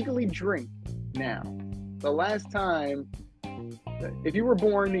can legally drink now. The last time, if you were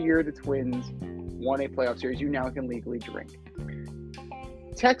born the year the Twins won a playoff series, you now can legally drink.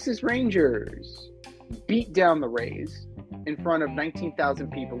 Texas Rangers beat down the Rays in front of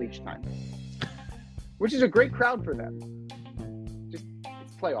 19,000 people each time, which is a great crowd for them. Just,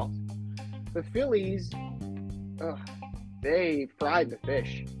 it's playoffs. The Phillies, they fried the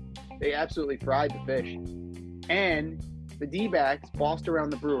fish. They absolutely fried the fish. And the D-backs bossed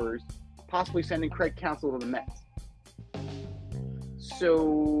around the Brewers, possibly sending Craig Counsell to the Mets.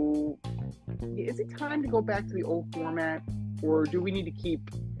 So, is it time to go back to the old format? Or do we need to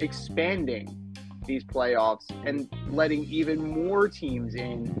keep expanding these playoffs and letting even more teams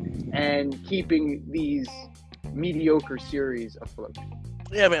in and keeping these mediocre series afloat?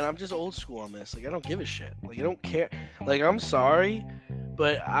 Yeah, man, I'm just old school on this. Like, I don't give a shit. Like, I don't care. Like, I'm sorry,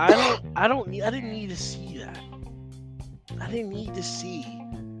 but I didn't need to see that. I didn't need to see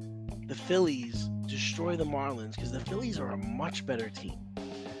the Phillies destroy the Marlins because the Phillies are a much better team.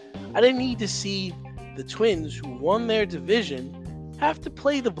 I didn't need to see the Twins, who won their division, have to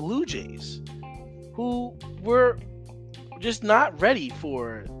play the Blue Jays, who were just not ready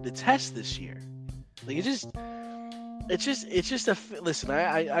for the test this year. Like, it's just listen.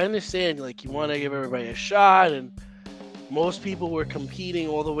 I understand, like, you want to give everybody a shot, and most people were competing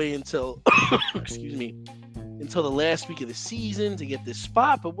all the way until excuse me, until the last week of the season to get this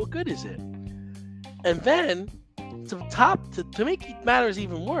spot. But what good is it? And then to make matters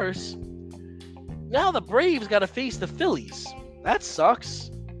even worse, now the Braves got to face the Phillies. That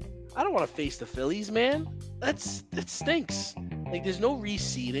sucks. I don't want to face the Phillies, man. It stinks. Like, there's no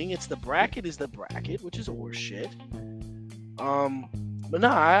reseeding. It's the bracket is the bracket, which is horseshit. But no,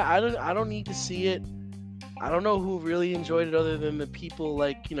 I don't need to see it. I don't know who really enjoyed it other than the people,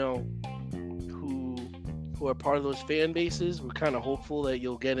 like, you know, who are part of those fan bases. We're kind of hopeful that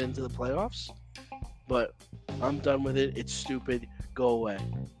you'll get into the playoffs. But I'm done with it. It's stupid. Go away.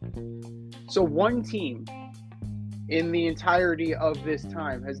 So one team in the entirety of this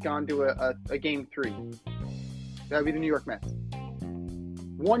time has gone to a game 3. That would be the New York Mets.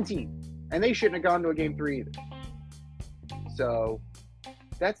 One team. And they shouldn't have gone to a game 3 either. So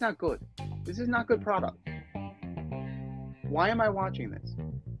that's not good. This is not good product. Why am I watching this?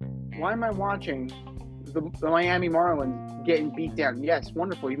 Why am I watching the Miami Marlins getting beat down? Yes,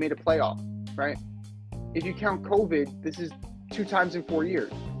 wonderful. You made a playoff, right? If you count COVID, this is 2 times in 4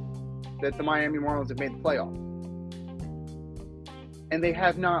 years that the Miami Marlins have made the playoff. And they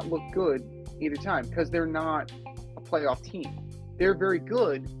have not looked good either time because they're not a playoff team. They're very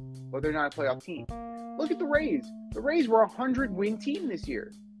good, but they're not a playoff team. Look at the Rays. The Rays were a 100-win team this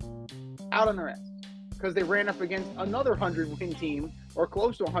year. Out on their ass. Because they ran up against another 100-win team, or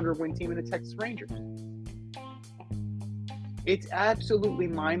close to a 100-win team in the Texas Rangers. It's absolutely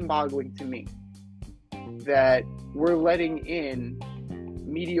mind-boggling to me that we're letting in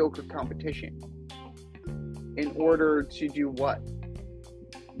mediocre competition in order to do what?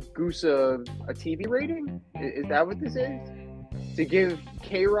 Goose a TV rating? Is that what this is? To give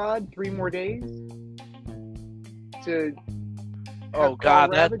K-Rod 3 more days? To oh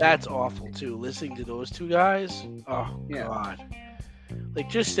God, that's awful too. Listening to those two guys, oh yeah. God, like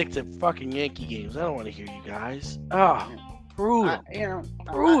just stick to fucking Yankee games. I don't want to hear you guys. Oh, brutal.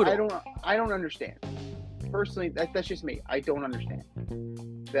 Brutal. I don't understand. Personally, that's just me. I don't understand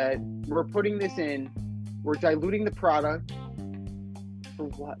that we're putting this in. We're diluting the product for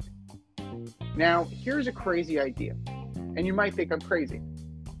what? Now, here's a crazy idea, and you might think I'm crazy.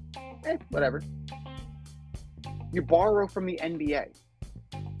 Whatever. You borrow from the NBA.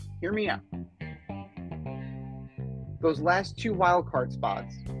 Hear me out. Those last 2 wildcard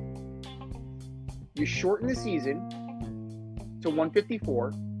spots, you shorten the season to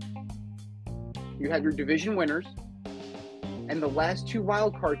 154. You have your division winners, and the last 2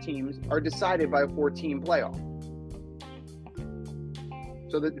 wildcard teams are decided by a 4-team playoff.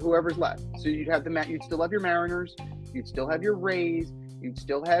 So that whoever's left. So you'd still have your Mariners, you'd still have your Rays, You'd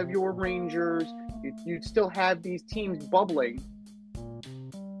still have your Rangers. You'd still have these teams bubbling.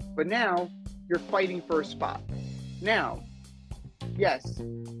 But now you're fighting for a spot. Now, yes,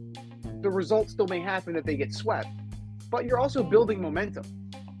 the result still may happen if they get swept, but you're also building momentum,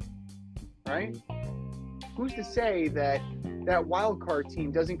 right? Who's to say that that wild card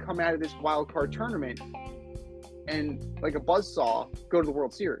team doesn't come out of this wild card tournament and, like a buzzsaw, go to the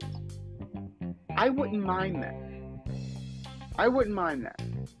World Series? I wouldn't mind that.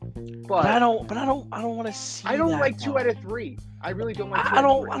 But I don't want to see. I don't that, like though. 2 out of 3. I really don't like. I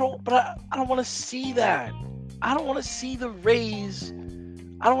don't want to see that. I don't want to see the Rays.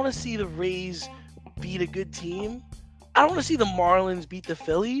 I don't want to see the Rays beat a good team. I don't want to see the Marlins beat the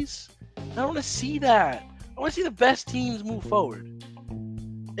Phillies. I don't want to see that. I want to see the best teams move forward.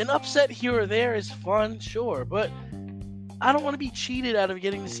 An upset here or there is fun, sure, but I don't want to be cheated out of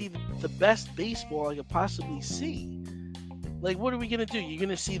getting to see the best baseball I could possibly see. Like, what are we going to do? You're going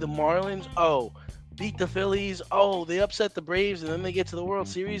to see the Marlins, beat the Phillies, they upset the Braves, and then they get to the World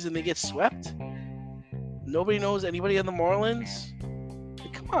Series and they get swept? Nobody knows anybody on the Marlins?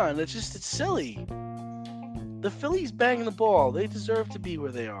 Like, come on, it's silly. The Phillies bang the ball. They deserve to be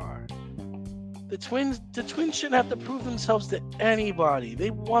where they are. The Twins shouldn't have to prove themselves to anybody.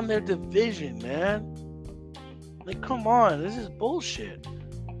 They won their division, man. Like, come on, this is bullshit.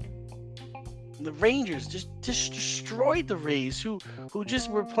 The Rangers just destroyed the Rays, who just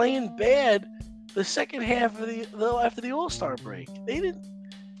were playing bad the second half of after the All-Star break. They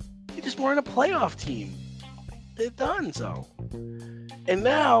just weren't a playoff team. They're done so. And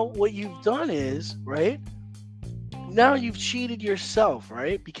now what you've done is, right? Now you've cheated yourself,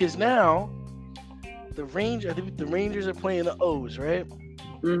 right? Because now I think the Rangers are playing the O's, right?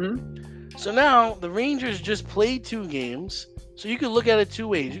 Mm-hmm. So now the Rangers just played 2 games. So you could look at it 2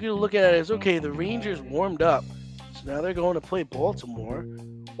 ways. You could look at it as, okay, the Rangers warmed up, so now they're going to play Baltimore.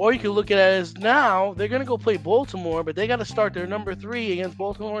 Or you could look at it as, now they're going to go play Baltimore, but they got to start their number 3 against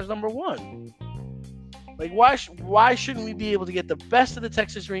Baltimore's number 1. Like, why shouldn't we be able to get the best of the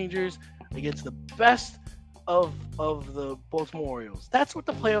Texas Rangers against the best of the Baltimore Orioles? That's what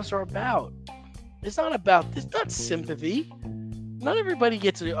the playoffs are about. It's not sympathy. Not everybody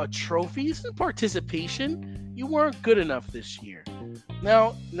gets a trophy. It's participation. You weren't good enough this year.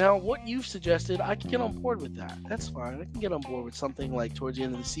 Now, what you've suggested, I can get on board with that. That's fine. I can get on board with something like towards the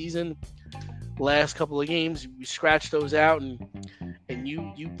end of the season, last couple of games, we scratch those out and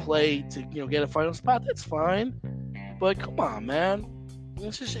you play to get a final spot. That's fine. But come on, man,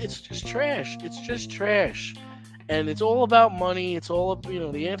 it's just trash. It's just trash, and it's all about money. It's all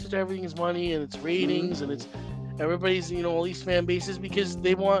the answer to everything is money, and it's ratings, and it's everybody's all these fan bases because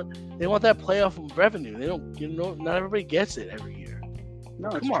they want that playoff revenue. They don't not everybody gets it every year. No,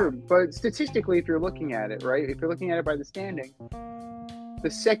 it's true. But statistically, if you're looking at it, right, if you're looking at it by the standing, the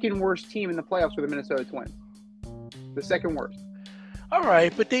second worst team in the playoffs were the Minnesota Twins. The second worst. All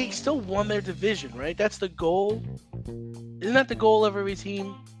right, but they still won their division, right? That's the goal. Isn't that the goal of every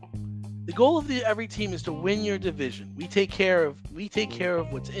team? The goal of every team is to win your division. We take care of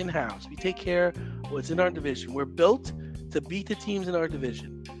what's in-house. We take care of what's in our division. We're built to beat the teams in our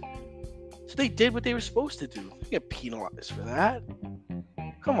division. So they did what they were supposed to do. They get penalized for that.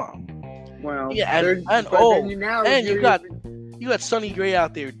 Come on. Well, yeah, you got Sonny Gray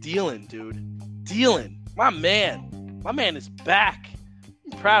out there dealing, dude. Dealing. My man is back.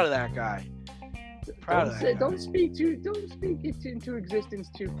 I'm proud of that guy. Don't speak it into existence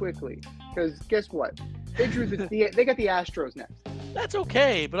too quickly, because guess what? They got the Astros next. That's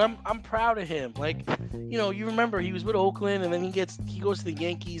okay, but I'm proud of him. Like, you remember he was with Oakland, and then he goes to the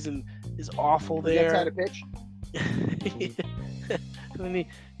Yankees and is awful there. That's how to pitch. And then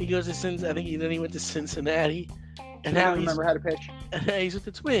he goes to Cincinnati. I think then he went to Cincinnati, and I now don't remember how to pitch. He's with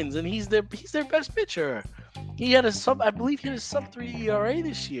the Twins, and he's their best pitcher. He had I believe he had a sub-3 ERA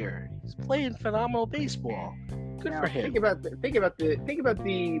this year. He's playing phenomenal baseball. Good for him. Think about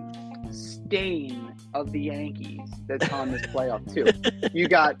the stain of the Yankees that's on this playoff too. You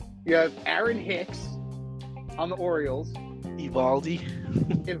have Aaron Hicks on the Orioles. Evaldi,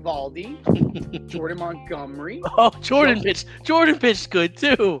 Jordan Montgomery. Oh, Jordan pitched good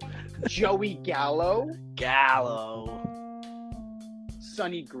too. Joey Gallo.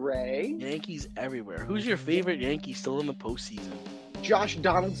 Sonny Gray. Yankees everywhere. Who's your favorite Yankee still in the postseason? Josh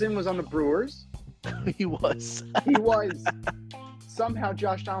Donaldson was on the Brewers. He was. Somehow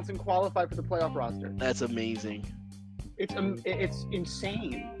Josh Donaldson qualified for the playoff roster. That's amazing. It's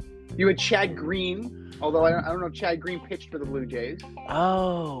insane. You had Chad Green, although I don't know if Chad Green pitched for the Blue Jays.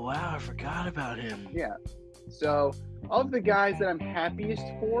 Oh, wow, I forgot about him. Yeah. So, of the guys that I'm happiest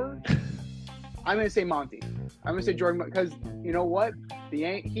for, I'm going to say Monty. I'm gonna say Jordan because you know what?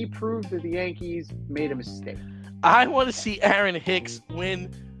 He proved that the Yankees made a mistake. I want to see Aaron Hicks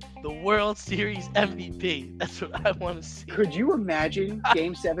win the World Series MVP. That's what I want to see. Could you imagine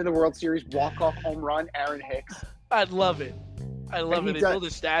Game 7 of the World Series, walk-off home run, Aaron Hicks? I'd love it. I love it. They build a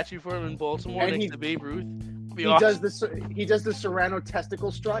statue for him in Baltimore next to Babe Ruth. He does the Serrano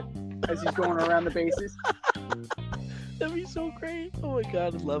testicle strut as he's going around the bases. That'd be so great. Oh my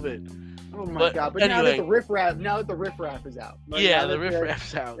god, I'd love it. Oh my god! But anyway, now that the riffraff is out. Like, yeah, the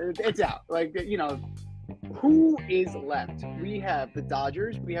riffraff's out. It's out. Like, you know, who is left? We have the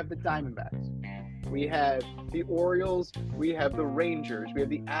Dodgers. We have the Diamondbacks. We have the Orioles. We have the Rangers. We have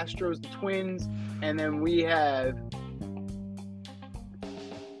the Astros, the Twins, and then we have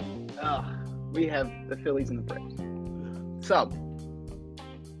the Phillies and the Braves. So,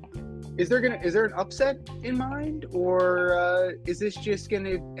 is there an upset in mind, or is this just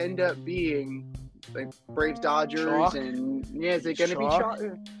gonna end up being like Braves Dodgers chalk? And is it gonna be chalk?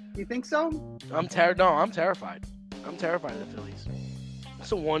 You think so? I'm terrified. I'm terrified of the Phillies. That's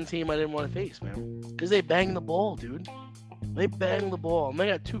the one team I didn't want to face, man, because they bang the ball, dude. They bang the ball. And they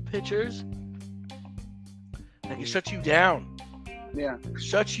got two pitchers that can shut you down. Yeah,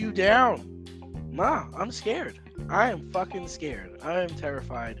 shut you down. Nah, I'm scared. I am fucking scared. I am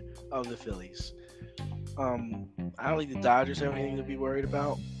terrified of the Phillies. I don't think the Dodgers have anything to be worried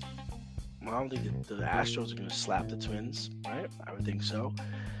about. Well, I don't think the Astros are going to slap the Twins, right? I would think so.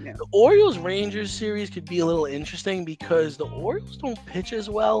 Yeah. The Orioles-Rangers series could be a little interesting because the Orioles don't pitch as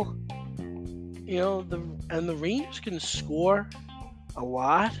well. You know, the Rangers can score a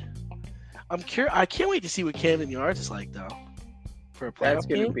lot. I'm curious. I can't wait to see what Camden Yards is like, though, for a playoff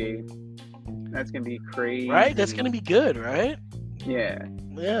game. That's gonna be crazy, right? That's gonna be good, right? Yeah,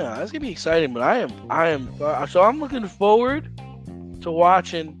 that's gonna be exciting. But I am. So I'm looking forward to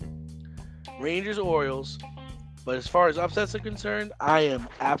watching Rangers Orioles. But as far as upsets are concerned, I am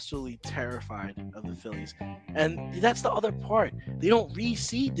absolutely terrified of the Phillies. And that's the other part. They don't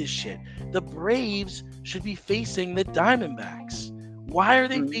reseed this shit. The Braves should be facing the Diamondbacks. Why are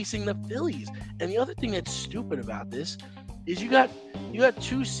they facing the Phillies? And the other thing that's stupid about this is you got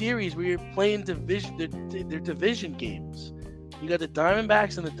two series where you're playing they're division games. You got the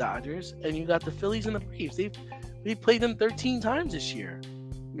Diamondbacks and the Dodgers, and you got the Phillies and the Braves. They've played them 13 times this year.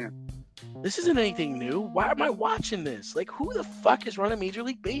 Yeah. This isn't anything new. Why am I watching this? Like, who the fuck is running Major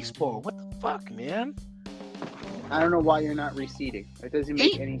League Baseball? What the fuck, man? I don't know why you're not reseeding. It doesn't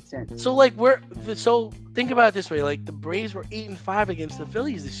make any sense. So think about it this way. Like, the Braves were 8-5 against the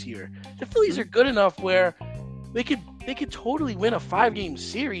Phillies this year. The Phillies are good enough where they could totally win a 5-game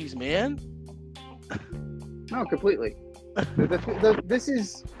series, man. No, completely. This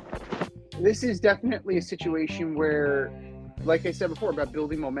is definitely a situation where, like I said before, about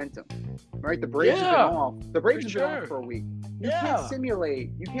building momentum. Right? The Braves have been off. The Braves have been off for a week. You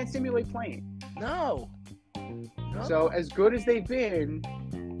can't simulate playing. No. So as good as they've been,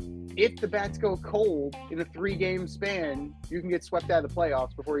 if the bats go cold in a 3-game span, you can get swept out of the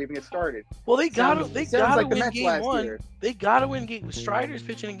playoffs before you even get started. Well, they gotta win game one. Year. They gotta win game. Strider's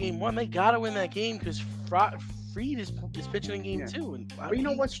pitching in game one. They gotta win that game because Fried is pitching in game two. And but you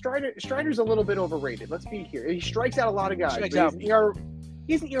know what? Strider's a little bit overrated. Let's be here. He strikes out a lot of guys.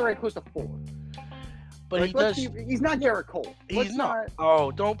 He's an ERA close to 4. But he's not Garrett Cole. He's not.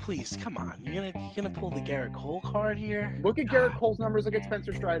 Oh, don't please. Come on. You're gonna pull the Garrett Cole card here? Look at Garrett Cole's numbers. Look at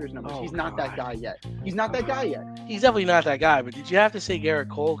Spencer Strider's numbers. He's not that guy yet. He's not that guy yet. He's definitely not that guy. But did you have to say Garrett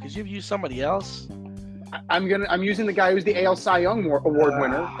Cole? Because you've used somebody else. I'm using the guy who's the AL Cy Young Award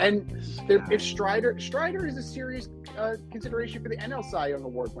winner, and if Strider is a serious consideration for the NL Cy Young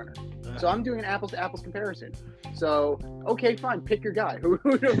Award winner. So I'm doing an apples to apples comparison. So okay, fine, pick your guy. Who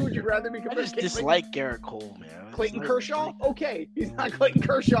would you rather be compared to? I just dislike Garrett Cole, man. Clayton Kershaw? Okay, he's not Clayton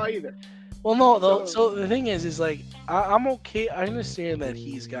Kershaw either. Well, no, though. So the thing is like I'm okay. I understand that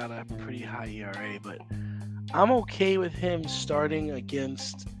he's got a pretty high ERA, but I'm okay with him starting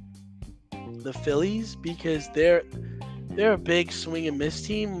against the Phillies because they're a big swing and miss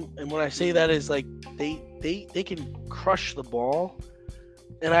team, and when I say that is like they can crush the ball,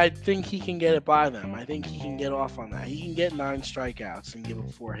 and I think he can get it by them. I think he can get off on that. He can get 9 strikeouts and give up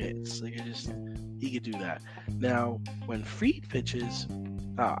 4 hits. Like he could do that. Now when Fried pitches,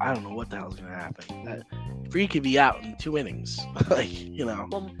 I don't know what the hell's gonna happen. Fried could be out in 2 innings.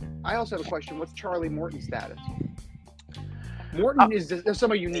 Well, I also have a question. What's Charlie Morton's status? Morton is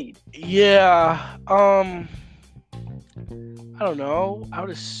somebody you need. Yeah. I don't know. I would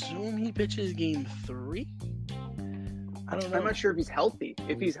assume he pitches game 3. I don't know. I'm not sure if he's healthy.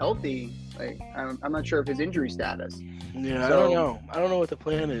 If he's healthy, like I'm not sure of his injury status. Yeah, So- I don't know. I don't know what the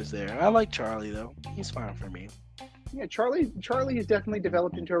plan is there. I like Charlie though. He's fine for me. Yeah, Charlie has definitely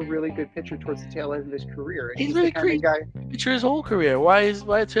developed into a really good pitcher towards the tail end of his career. And He's the really kind of guy. Pitcher his whole career. Why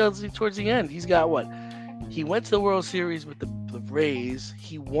towards the end? He's got what? He went to the World Series with the Rays.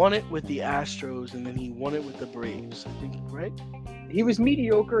 He won it with the Astros, and then he won it with the Braves. I think, right? He was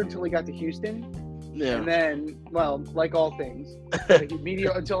mediocre until he got to Houston, Yeah. and then, well, like all things,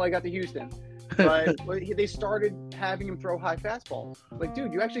 mediocre until I got to Houston. But they started having him throw high fastballs. Like,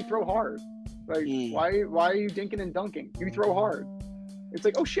 dude, you actually throw hard. Like, why are you dinking and dunking? You throw hard. It's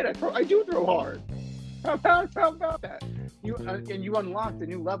like, oh shit, I do throw hard. How about that? You unlocked a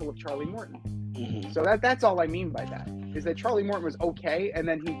new level of Charlie Morton. Mm-hmm. So that's all I mean by that, is that Charlie Morton was okay, and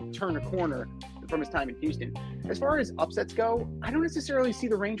then he turned a corner from his time in Houston. As far as upsets go, I don't necessarily see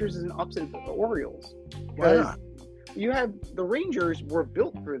the Rangers as an upset of the Orioles. Why not? You have the Rangers were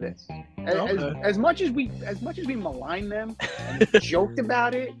built for this. As much as we malign them and joked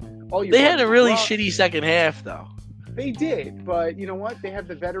about it, they had a really shitty second half though. They did, but you know what? They have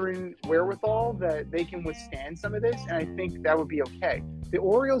the veteran wherewithal that they can withstand some of this, and I think that would be okay. The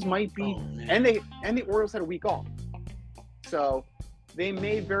Orioles might be, and the Orioles had a week off, so they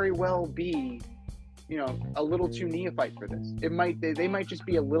may very well be, a little too neophyte for this. They might just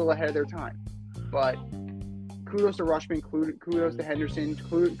be a little ahead of their time, but kudos to Rushman, kudos to Henderson,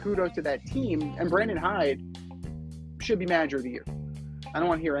 kudos to that team, and Brandon Hyde should be manager of the year. I don't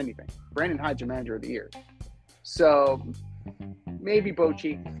want to hear anything. Brandon Hyde's your manager of the year. So maybe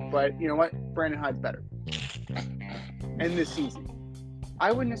Bochy, but you know what? Brandon Hyde's better. And this season,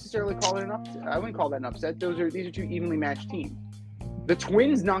 I wouldn't necessarily call it an upset. I wouldn't call that an upset. These are two evenly matched teams. The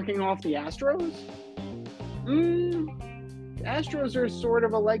Twins knocking off the Astros. The Astros are sort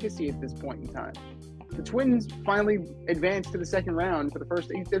of a legacy at this point in time. The Twins finally advanced to the second round for the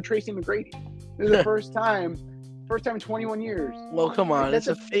first. They're Tracy McGrady. This is the first time in 21 years. Well, come on, it's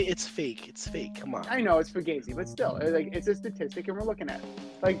fake. It's fake. Come on. I know it's fugazi, but still, it's a statistic, and we're looking at it.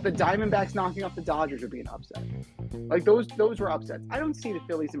 Like the Diamondbacks knocking off the Dodgers would be an upset. Like those were upsets. I don't see the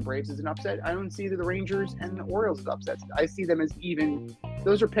Phillies and Braves as an upset. I don't see the Rangers and the Orioles as upsets. I see them as even.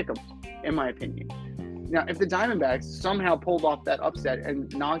 Those are pick'ems, in my opinion. Now, if the Diamondbacks somehow pulled off that upset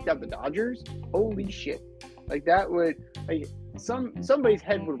and knocked out the Dodgers, holy shit! Like that would somebody's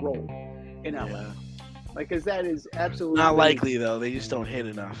head would roll in LA. Yeah. Like, because that is absolutely Not likely though. They just don't hit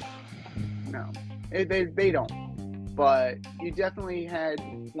enough. No, they don't. But you definitely had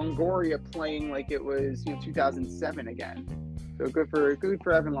Longoria playing like it was 2007 again. So good for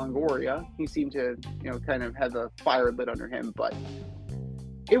Evan Longoria. He seemed to kind of have a fire lit under him. But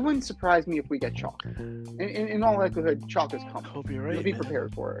it wouldn't surprise me if we get chalk. In all likelihood, chalk is coming. Hope you're right. We'll be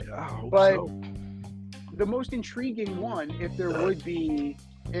prepared for it. I hope But so. the most intriguing one, if there would be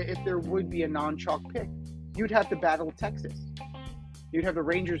a non-chalk pick, you'd have to battle Texas. You'd have the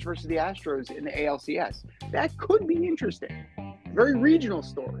Rangers versus the Astros in the ALCS. That could be interesting. Very regional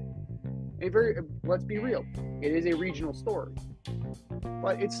story. Let's be real. It is a regional story.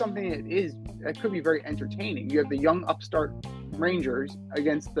 But it's something that could be very entertaining. You have the young upstart Rangers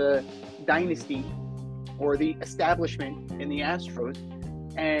against the dynasty or the establishment in the Astros.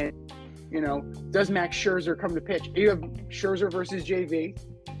 And, does Max Scherzer come to pitch? You have Scherzer versus JV.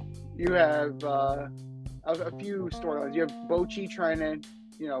 You have a few storylines. You have Bochy trying to,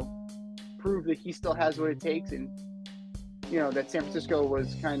 prove that he still has what it takes, and that San Francisco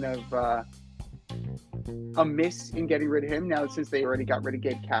was kind of a miss in getting rid of him. Now since they already got rid of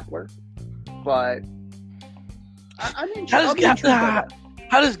Gabe Kapler, but I'm intrigued.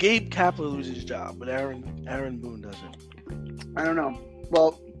 How does Gabe Kapler lose his job, but Aaron Boone doesn't? I don't know.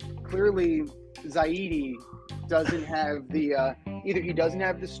 Well, clearly Zaidi doesn't have the either he doesn't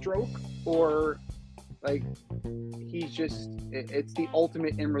have the stroke, or like it's the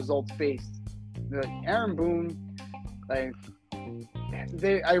ultimate in results based. Aaron Boone, I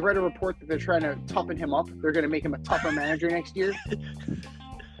read a report that they're trying to toughen him up. They're going to make him a tougher manager next year.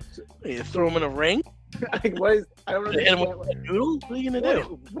 You throw him in a ring? I don't understand. What are you going to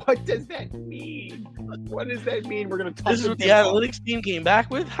do? What does that mean? What does that mean? We're going to toughen This is what the him up? analytics team came back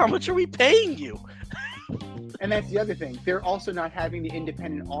with? How much are we paying you? And that's the other thing. They're also not having the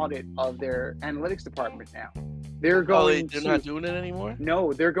independent audit of their analytics department now. They're not doing it anymore?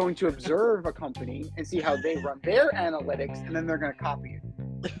 No, they're going to observe a company and see how they run their analytics, and then they're going to copy it.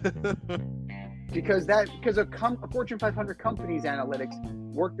 because a Fortune 500 company's analytics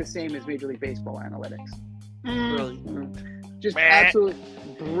work the same as Major League Baseball analytics. Really? Just absolutely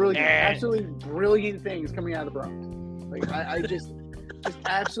brilliant things coming out of the Bronx. Like I just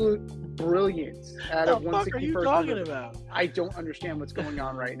absolute brilliance out What of the fuck are you 161st. talking about? I don't understand what's going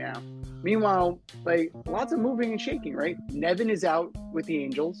on right now. Meanwhile, like, lots of moving and shaking, right? Nevin is out with the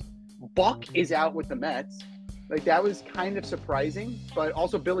Angels. Buck is out with the Mets. Like, that was kind of surprising. But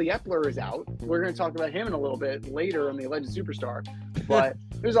also Billy Epler is out. We're going to talk about him in a little bit later on the Alleged Superstar. But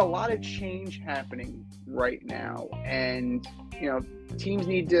there's a lot of change happening right now. And, you know, teams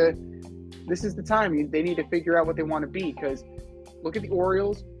need to – this is the time. They need to figure out what they want to be, because look at the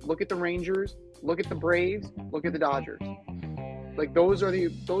Orioles, look at the Rangers, look at the Braves, look at the Dodgers. Like, those are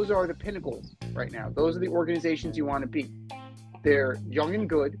the pinnacles right now. Those are the organizations you want to be. They're young and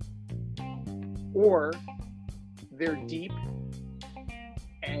good, or they're deep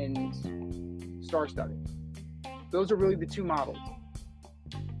and star-studded. Those are really the two models.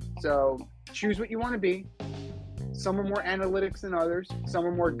 So choose what you want to be. Some are more analytics than others. Some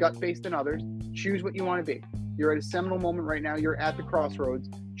are more gut-based than others. Choose what you want to be. You're at a seminal moment right now. You're at the crossroads.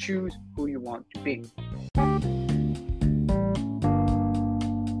 Choose who you want to be.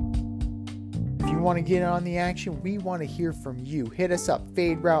 If you want to get on the action, we want to hear from you. Hit us up,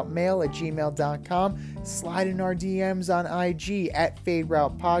 faderoutemail@gmail.com. Slide in our DMs on IG at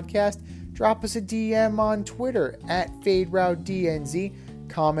FadeRoutePodcast. Drop us a DM on Twitter at FadeRouteDNZ.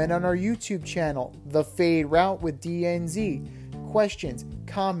 Comment on our YouTube channel, The Fade Route with DNZ. Questions,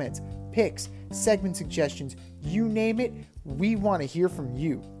 comments, picks, segment suggestions, you name it, we want to hear from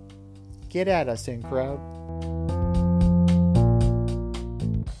you. Get at us, in crowd.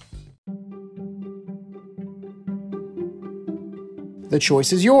 The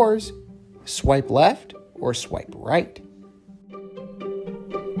choice is yours. Swipe left or swipe right.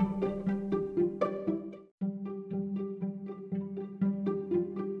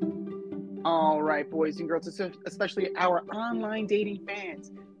 All right, boys and girls, especially our online dating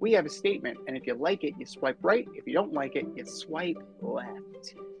fans, we have a statement, and if you like it, you swipe right. If you don't like it, you swipe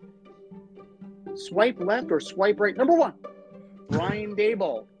left. Swipe left or swipe right. Number one, Brian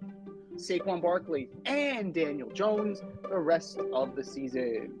Daboll, Saquon Barkley, and Daniel Jones the rest of the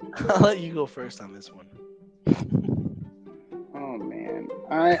season. I'll let you go first on this one. Oh, man.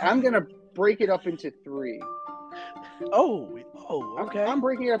 I'm going to break it up into three. Oh, okay. I'm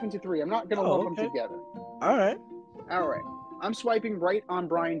breaking it up into three. I'm not going to lump them okay. together. All right. I'm swiping right on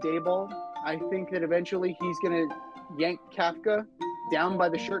Brian Daboll. I think that eventually he's going to yank Kafka down by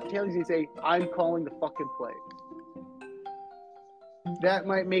the shirt tail. He's going to say, I'm calling the fucking play. That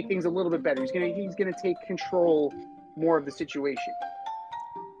might make things a little bit better. He's gonna take control more of the situation.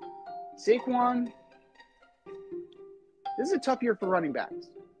 Saquon, this is a tough year for running backs.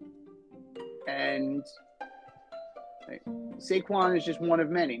 And Saquon is just one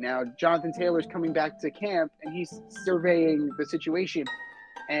of many. Now, Jonathan Taylor's coming back to camp, and he's surveying the situation,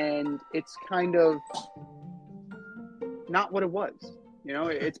 and it's kind of not what it was. You know,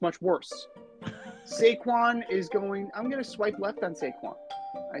 it's much worse. Saquon is going – I'm going to swipe left on Saquon.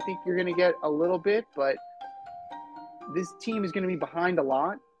 I think you're going to get a little bit, but this team is going to be behind a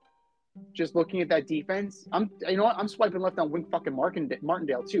lot. Just looking at that defense. You know what? I'm swiping left on Wink fucking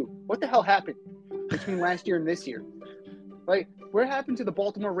Martindale, too. What the hell happened between last year and this year? Like, what happened to the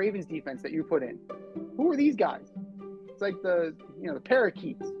Baltimore Ravens defense that you put in? Who are these guys? It's like the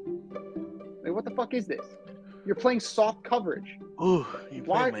parakeets. Like, what the fuck is this? You're playing soft coverage. Ooh,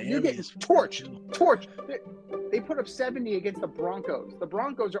 Why you're getting torched? They put up 70 against the Broncos. The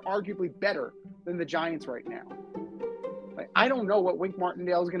Broncos are arguably better than the Giants right now. Like, I don't know what Wink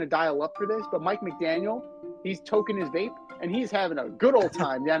Martindale is going to dial up for this, but Mike McDaniel, he's toking his vape, and he's having a good old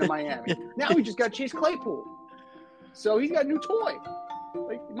time down in Miami. Now we just got Chase Claypool. So he's got a new toy.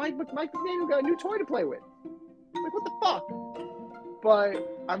 Like, Mike McDaniel got a new toy to play with. Like, what the fuck? But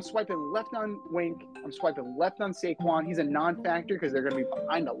I'm swiping left on Wink. I'm swiping left on Saquon. He's a non-factor because they're going to be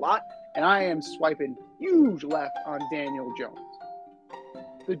behind a lot. And I am swiping huge left on Daniel Jones.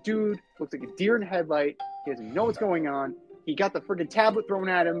 The dude looks like a deer in the headlight. He doesn't know what's going on. He got the friggin' tablet thrown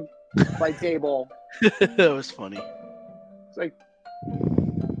at him by Daboll. That was funny. It's like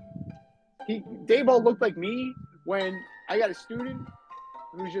Daboll looked like me when I got a student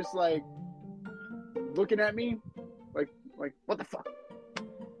who's just like looking at me like what the fuck?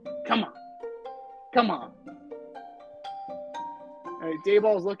 Come on.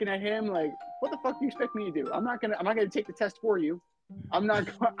 Daboll's looking at him like, what the fuck do you expect me to do? I'm not gonna take the test for you. I'm not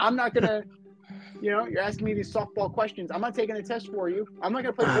gonna, you're asking me these softball questions. I'm not taking the test for you. I'm not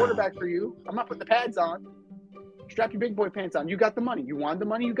gonna play quarterback for you. I'm not putting the pads on. Strap your big boy pants on. You got the money. You wanted the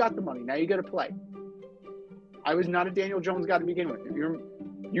money. You got the money. Now you got to play. I was not a Daniel Jones guy to begin with.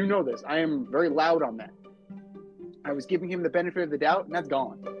 You know this. I am very loud on that. I was giving him the benefit of the doubt, and that's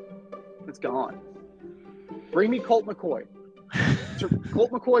gone. It's gone. Bring me Colt McCoy.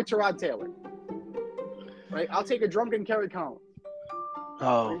 Colt McCoy, Tyrod Taylor. Right? I'll take a drunken Kerry Collins.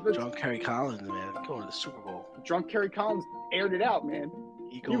 Oh, drunk Kerry Collins, man. Going to the Super Bowl. Drunk Kerry Collins aired it out, man.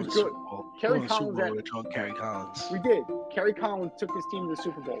 He was going to the good. Super Bowl. Kerry Super Bowl Collins with drunk Kerry Collins. We did. Kerry Collins took his team to the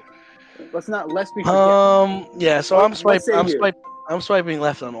Super Bowl. Lest we forget. Yeah. So I'm swiping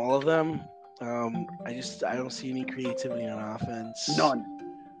left on all of them. I don't see any creativity on offense. None.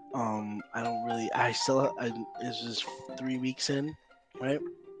 I don't really. This is 3 weeks in, right?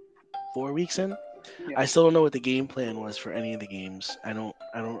 4 weeks in. Yeah. I still don't know what the game plan was for any of the games. I don't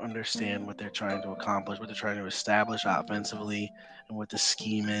understand what they're trying to accomplish, what they're trying to establish offensively, and what the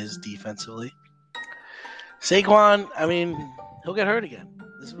scheme is defensively. Saquon, I mean, he'll get hurt again.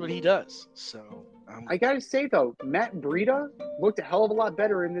 This is what he does. So I gotta say though, Matt Breida looked a hell of a lot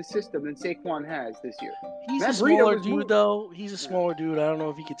better in this system than Saquon has this year. He's a smaller dude, though. He's a smaller dude. I don't know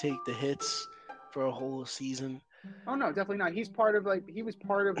if he could take the hits for a whole season. Oh no, definitely not. He was part of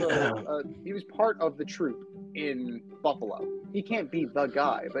the troop in Buffalo. He can't be the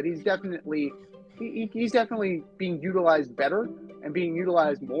guy, but he's definitely being utilized better and being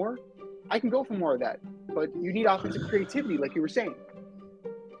utilized more. I can go for more of that, but you need offensive creativity, like you were saying.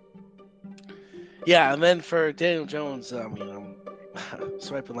 Yeah, and then for Daniel Jones, I'm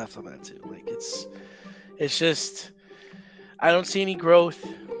swiping left on that too. Like it's just I don't see any growth.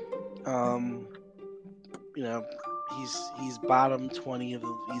 He's bottom 20 of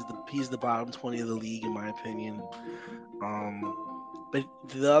he's the bottom 20 of the league in my opinion. But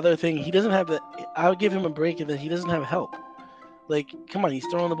the other thing, he doesn't have I'll give him a break in that he doesn't have help. Like, come on, he's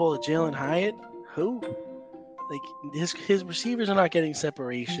throwing the ball to Jalen Hyatt. Who? Like his receivers are not getting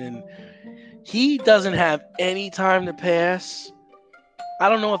separation. He doesn't have any time to pass. I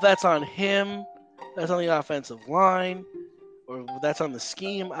don't know if that's on him, that's on the offensive line, or that's on the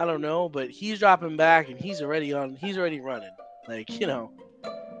scheme. I don't know, but he's dropping back and he's already running. Like,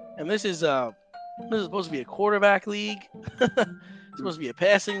 and this is supposed to be a quarterback league. It's supposed to be a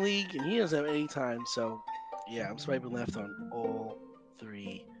passing league, and he doesn't have any time. So, yeah, I'm swiping left on all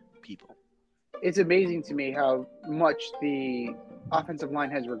three people. It's amazing to me how much the offensive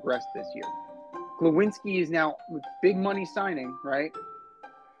line has regressed this year. Glowinski is now with big money signing, right?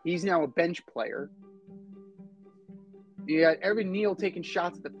 He's now a bench player. You got Evan Neal taking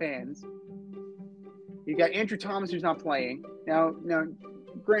shots at the fans. You got Andrew Thomas who's not playing. Now,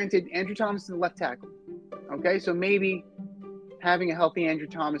 granted, Andrew Thomas is a left tackle. Okay, so maybe having a healthy Andrew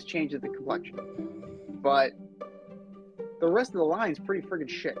Thomas changes the complexion. But the rest of the line is pretty friggin'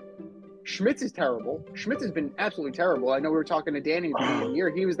 shit. Schmitz is terrible. Schmitz has been absolutely terrible. I know we were talking to Danny at the beginning of the year.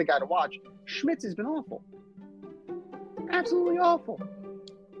 He was the guy to watch. Schmitz has been awful. Absolutely awful.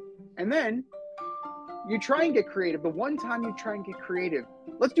 And then you try and get creative. The one time you try and get creative,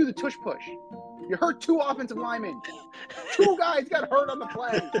 let's do the tush push. You hurt 2 offensive linemen. 2 guys got hurt on the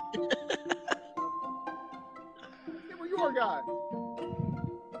play. They were your guys.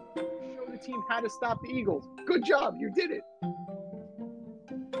 Show the team how to stop the Eagles. Good job. You did it.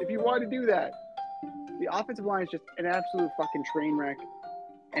 If you want to do that, the offensive line is just an absolute fucking train wreck.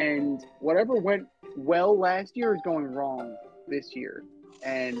 And whatever went well last year is going wrong this year.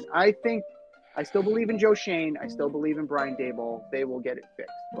 And I still believe in Joe Shane. I still believe in Brian Daboll. They will get it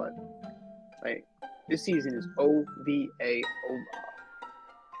fixed. But this season is OVA over.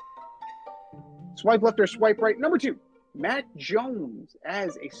 Swipe left or swipe right. Number 2, Matt Jones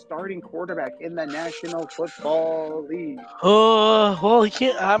as a starting quarterback in the National Football League. Well, he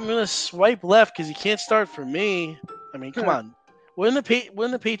can't. I'm gonna swipe left because he can't start for me. I mean, come on. Wouldn't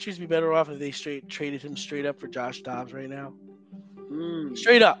the Patriots be better off if they traded him straight up for Josh Dobbs right now?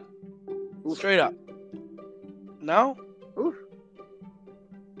 Straight up. Oof. Straight up. No? Oof.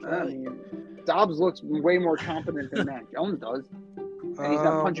 I mean, Dobbs looks way more competent than Matt Jones does. And he's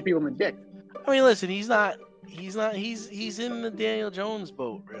not punching people in the dick. I mean, listen, he's in the Daniel Jones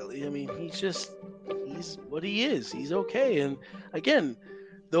boat, really. I mean, he's what he is. He's okay. And again,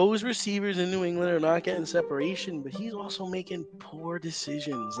 those receivers in New England are not getting separation, but he's also making poor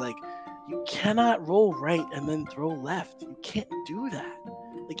decisions. Like, you cannot roll right and then throw left. You can't do that.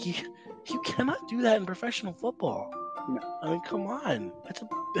 Like, you cannot do that in professional football. No. I mean, come on. That's a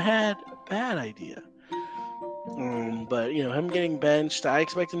bad idea. But, him getting benched, I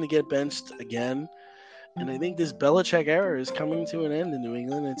expect him to get benched again. And I think this Belichick era is coming to an end in New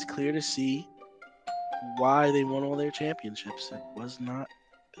England. It's clear to see why they won all their championships. It was not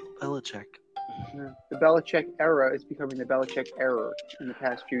Bill Belichick. The Belichick era is becoming the Belichick error in the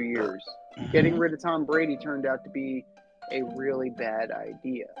past few years. Getting rid of Tom Brady turned out to be a really bad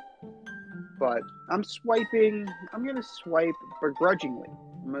idea. But I'm going to swipe begrudgingly.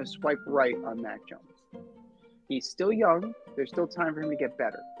 I'm going to swipe right on Mac Jones. He's still young. There's still time for him to get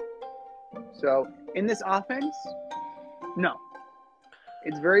better. So in this offense, no.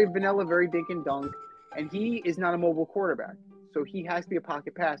 It's very vanilla, very dink and dunk, and he is not a mobile quarterback. So he has to be a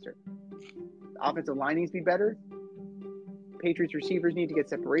pocket passer. The offensive line needs to be better. Patriots receivers need to get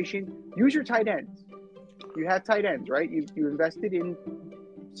separation. Use your tight ends. You have tight ends, right? You invested in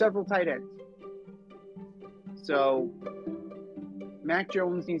several tight ends. So Mac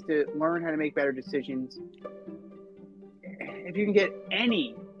Jones needs to learn how to make better decisions. If you can get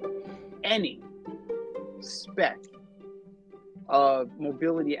any speck of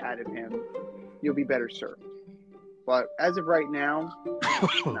mobility out of him, you'll be better served. But as of right now,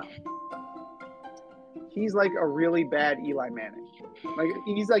 no. He's like a really bad Eli Manning. Like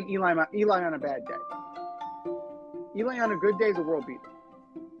he's like Eli on a bad day. Eli on a good day is a world beater.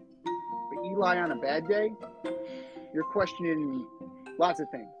 But Eli on a bad day, you're questioning lots of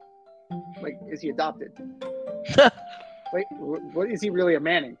things. Like, is he adopted? Wait, what is he really a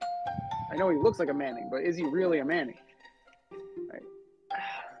Manning? I know he looks like a Manning, but is he really a Manning? Right.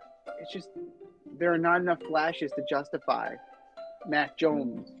 It's just there are not enough flashes to justify Mac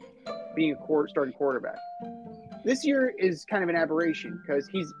Jones being a starting quarterback. This year is kind of an aberration because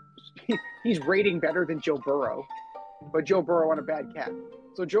he's rating better than Joe Burrow, but Joe Burrow on a bad cap.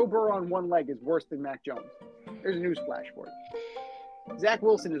 So Joe Burrow on one leg is worse than Mac Jones. There's a news flash for you. Zach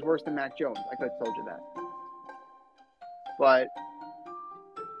Wilson is worse than Mac Jones. I could have told you that. But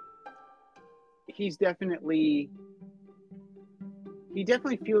he definitely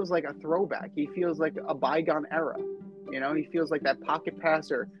feels like a throwback. He feels like a bygone era. You know, he feels like that pocket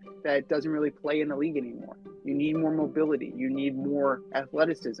passer that doesn't really play in the league anymore. You need more mobility. You need more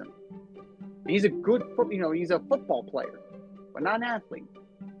athleticism. He's a good, he's a football player, but not an athlete.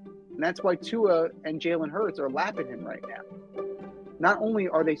 And that's why Tua and Jalen Hurts are lapping him right now. Not only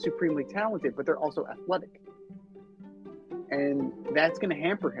are they supremely talented, but they're also athletic. And that's going to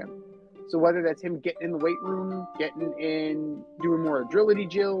hamper him. So whether that's him getting in the weight room, getting in, doing more agility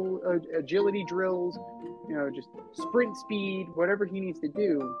drills, just sprint speed, whatever he needs to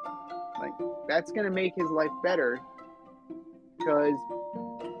do, like that's going to make his life better. Because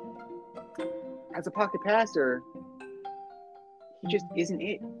as a pocket passer, he just isn't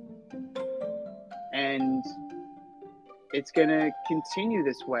it. And it's going to continue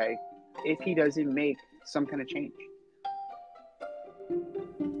this way if he doesn't make some kind of change.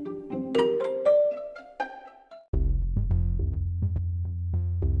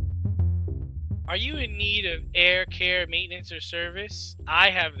 Are you in need of air care maintenance or service? I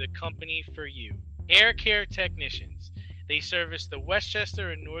have the company for you. Air Care Technicians. They service the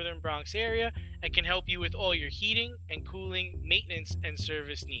Westchester and Northern Bronx area and can help you with all your heating and cooling, maintenance, and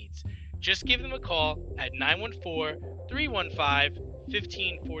service needs. Just give them a call at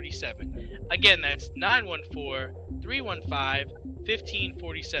 914-315-1547. Again, that's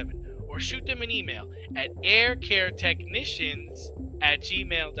 914-315-1547. Or shoot them an email at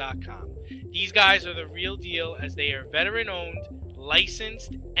aircaretechnicians@gmail.com. These guys are the real deal as they are veteran-owned,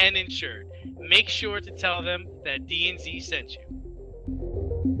 licensed, and insured. Make sure to tell them that D&Z sent you.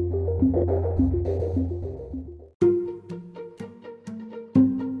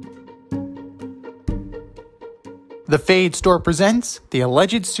 The Fade Store presents the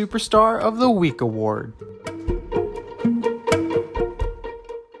Alleged Superstar of the Week Award.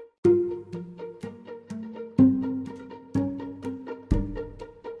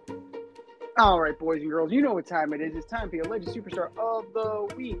 All right, boys and girls, you know what time it is. It's time for the Alleged Superstar of the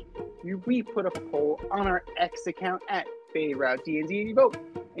Week. We put a poll on our X account at FadeRouteDNZ, and you vote,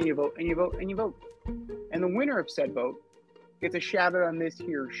 and you vote, and you vote, and you vote. And the winner of said vote gets a shout out on this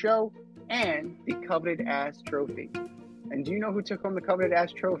here show and the coveted ass trophy. And do you know who took home the coveted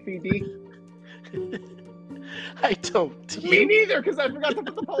ass trophy, D? I don't. Me neither, because I forgot to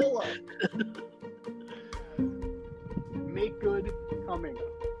put the poll up. Make good coming,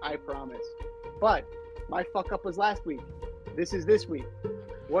 I promise. But my fuck up was last week. This is this week.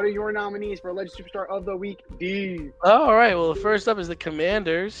 What are your nominees for Alleged Superstar of the Week, D? All right. Well, first up is the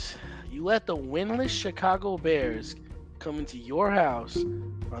Commanders. You let the winless Chicago Bears come into your house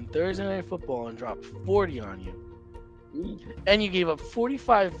on Thursday Night Football and drop 40 on you. And you gave up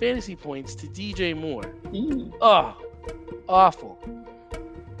 45 fantasy points to DJ Moore. Oh, awful.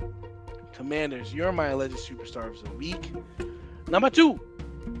 Commanders, you're my Alleged Superstar of the Week. Number 2,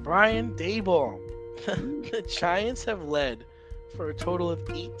 Brian Daboll. The Giants have led for a total of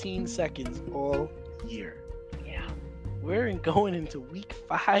 18 seconds all year. Yeah. We're going into week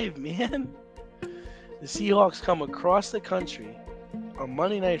 5, man. The Seahawks come across the country on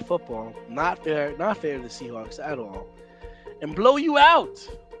Monday Night Football. Not fair to the Seahawks at all. And blow you out.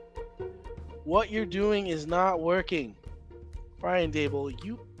 What you're doing is not working. Brian Dable,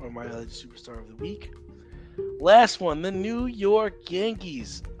 you are my alleged superstar of the week. Last one, the New York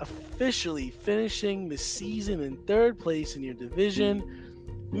Yankees officially finishing the season in third place in your division,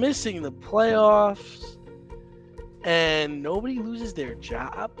 missing the playoffs, and nobody loses their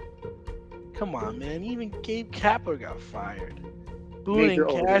job? Come on, man. Even Gabe Kapler got fired. Boone Major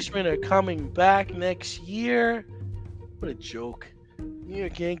and overreach. Cashman are coming back next year. What a joke. New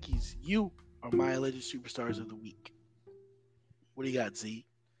York Yankees, you are my alleged superstars of the week. What do you got, Z?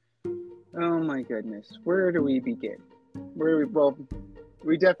 Oh my goodness. Where do we begin?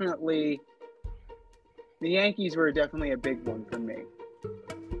 We definitely, the Yankees were definitely a big one for me.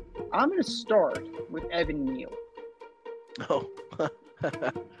 I'm going to start with Evan Neal. Oh.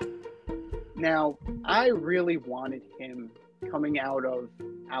 Now, I really wanted him coming out of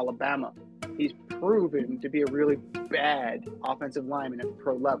Alabama. He's proven to be a really bad offensive lineman at the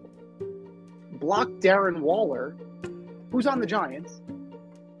pro level. Blocked Darren Waller, who's on the Giants,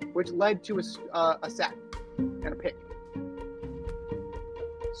 which led to a sack and a pick.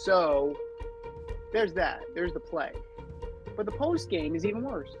 So, there's that. There's the play. But the post game is even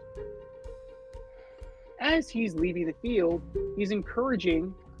worse. As he's leaving the field, he's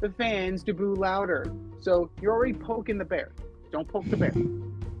encouraging the fans to boo louder. So you're already poking the bear. Don't poke the bear.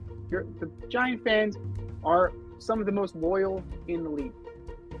 The Giant fans are some of the most loyal in the league.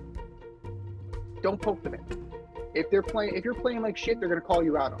 Don't poke the bear. If you're playing like shit, they're gonna call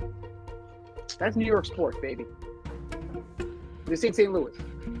you out on it. That's New York sports, baby. This ain't St. Louis.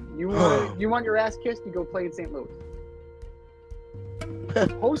 You want your ass kissed, you go play in St. Louis. The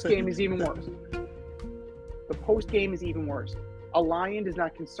post game is even worse. The post game is even worse. A lion does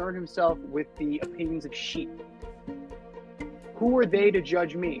not concern himself with the opinions of sheep. Who are they to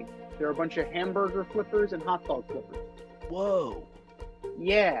judge me? They're a bunch of hamburger flippers and hot dog flippers. Whoa.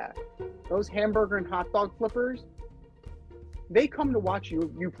 Yeah, those hamburger and hot dog flippers, they come to watch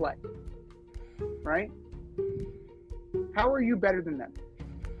you play, right? How are you better than them?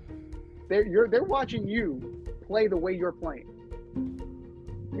 They're watching you play the way you're playing.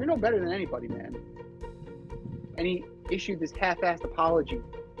 You're no better than anybody, man. And he issued this half-assed apology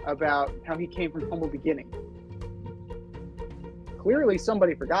about how he came from humble beginnings. Clearly,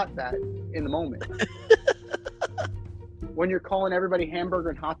 somebody forgot that in the moment. When you're calling everybody hamburger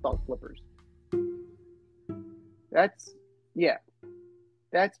and hot dog flippers. That's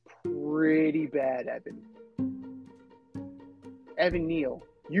pretty bad, Evan. Evan Neal,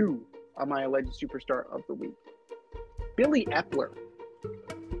 you are my alleged superstar of the week. Billy Epler,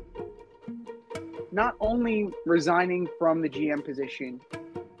 not only resigning from the GM position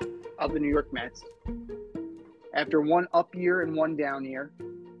of the New York Mets after one up year and one down year,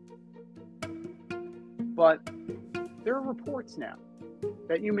 but there are reports now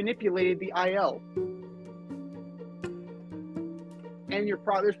that you manipulated the IL. And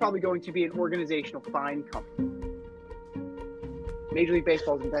there's probably going to be an organizational fine coming. Major League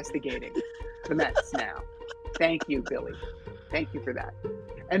Baseball is investigating the Mets now. Thank you, Billy. Thank you for that.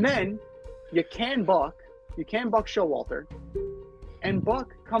 And then you can Buck Showalter, and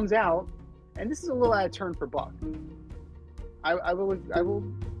Buck comes out, and this is a little out of turn for Buck. I will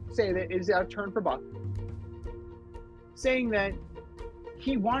say that it is out of turn for Buck, saying that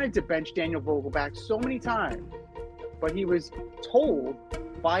he wanted to bench Daniel Vogelback so many times, but he was told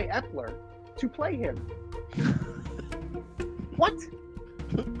by Epler to play him. What?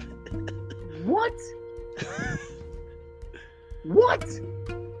 What? What?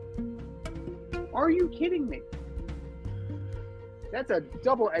 Are you kidding me? That's a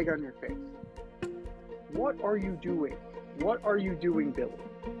double egg on your face. What are you doing? What are you doing, Billy?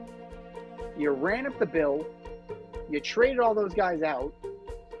 You ran up the bill. You traded all those guys out.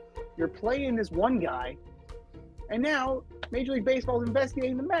 You're playing this one guy. And now Major League Baseball is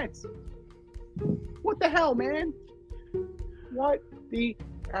investigating the Mets. What the hell, man? What the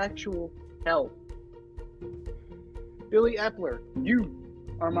actual hell? Billy Epler, you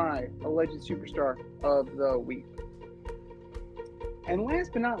are my alleged superstar of the week. And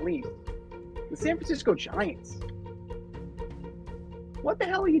last but not least, the San Francisco Giants. What the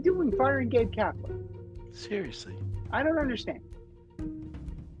hell are you doing firing Gabe Kapler? Seriously. I don't understand.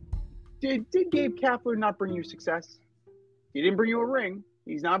 Did Gabe Kapler not bring you success? He didn't bring you a ring.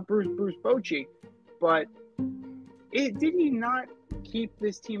 He's not Bruce Bochy. But did he not keep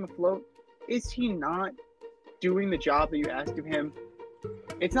this team afloat? Is he not doing the job that you asked of him?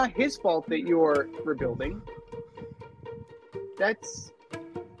 It's not his fault that you're rebuilding. That's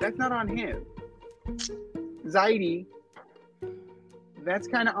not on him. Zaidi, that's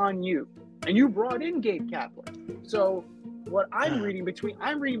kind of on you. And you brought in Gabe Kapler. So what I'm reading between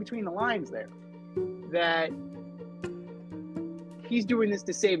the lines there, that he's doing this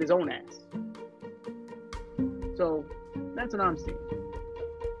to save his own ass. So that's what I'm seeing.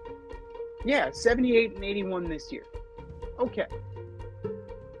 Yeah, 78 and 81 this year. Okay.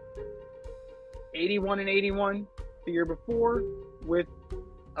 81 and 81 the year before with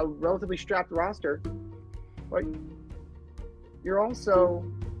a relatively strapped roster. But you're also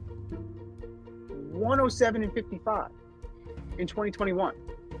 107 and 55 in 2021.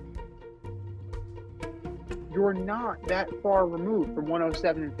 You're not that far removed from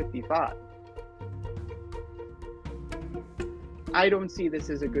 107 and 55. I don't see this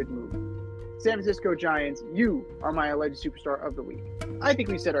as a good move. San Francisco Giants, you are my alleged superstar of the week. I think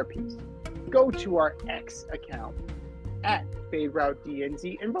we said our piece. Go to our X account at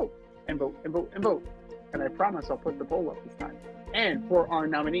FadeRouteDNZ and vote, and vote, and vote, and vote. And I promise I'll put the poll up this time. And for our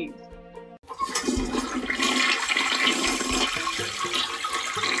nominees.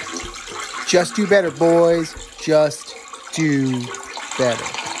 Just do better, boys. Just do better.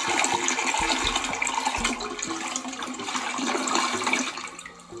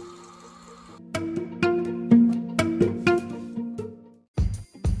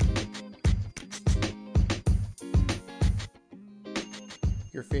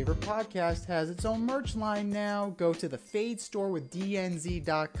 Your favorite podcast has its own merch line now. Go to the Fade store with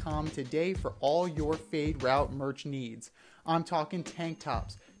DNZ.com today for all your Fade Route merch needs. I'm talking tank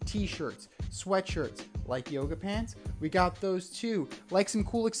tops, t-shirts, sweatshirts, like yoga pants, we got those too. Like some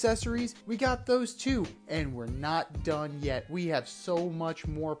cool accessories, we got those too. And we're not done yet. We have so much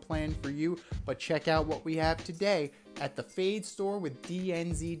more planned for you, but check out what we have today at the Fade store with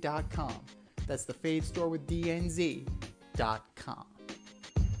DNZ.com. That's the Fade store with DNZ.com.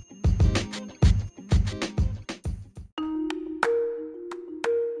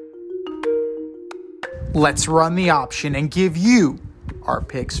 Let's run the option and give you our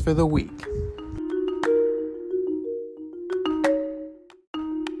picks for the week.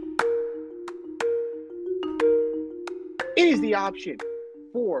 It is the option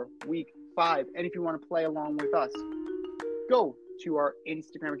for week 5. And if you want to play along with us, go to our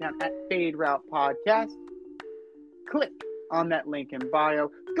Instagram account at Fade Route Podcast. Click on that link in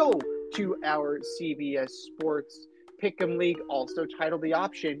bio. Go to our CBS Sports Pick'em League, also titled The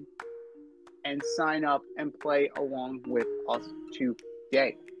Option, and sign up and play along with us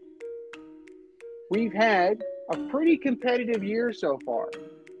today. We've had a pretty competitive year so far.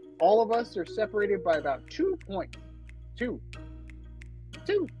 All of us are separated by about 2 points. Two.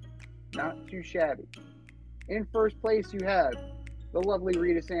 Not too shabby. In first place, you have the lovely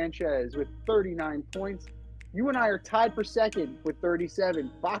Rita Sanchez with 39 points. You and I are tied for second with 37.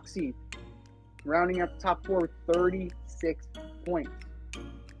 Foxy rounding up the top 4 with 36 points.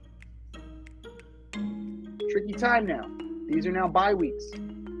 Tricky time now. These are now bye weeks.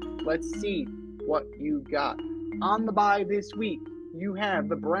 Let's see what you got. On the bye this week, you have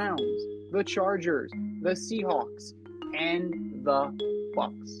the Browns, the Chargers, the Seahawks, and the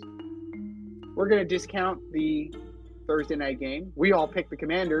Bucks. We're going to discount the Thursday night game. We all picked the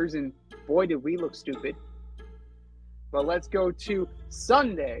Commanders, and boy, did we look stupid. But let's go to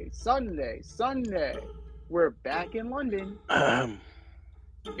Sunday. We're back in London.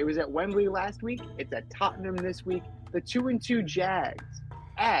 It was at Wembley last week. It's at Tottenham this week. The 2-2 Jags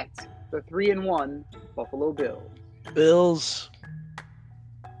at the 3-1 Buffalo Bills. Bills.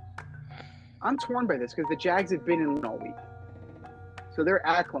 I'm torn by this because the Jags have been in all week. So they're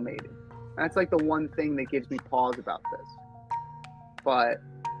acclimated. That's like the one thing that gives me pause about this. But,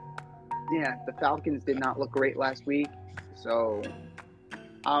 yeah, the Falcons did not look great last week. So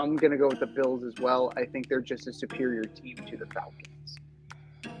I'm going to go with the Bills as well. I think they're just a superior team to the Falcons.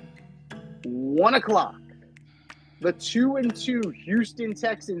 1 o'clock. The 2-2 Houston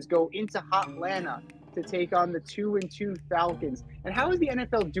Texans go into Hotlanta to take on the 2-2 Falcons. And how is the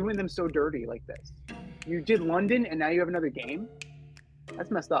NFL doing them so dirty like this? You did London and now you have another game?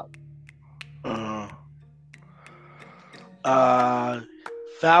 That's messed up.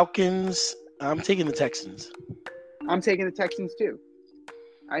 Falcons. I'm taking the Texans. I'm taking the Texans too.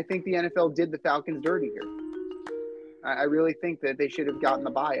 I think the NFL did the Falcons dirty here. I really think that they should have gotten the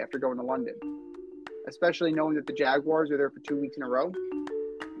bye after going to London. Especially knowing that the Jaguars are there for 2 weeks in a row.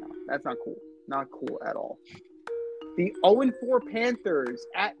 No, that's not cool. Not cool at all. The 0-4 Panthers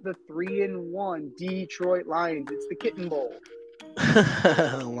at the 3-1 Detroit Lions. It's the Kitten Bowl.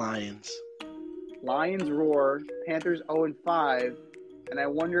 Lions. Lions roar. Panthers 0-5. And I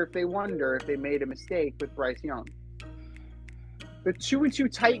wonder if they made a mistake with Bryce Young. The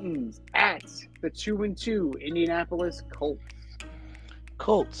 2-2 Titans at the 2-2 Indianapolis Colts.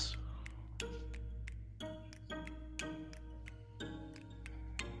 Colts.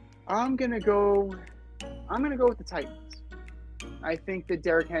 I'm gonna go with the Titans. I think that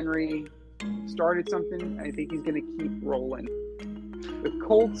Derrick Henry started something. I think he's gonna keep rolling. The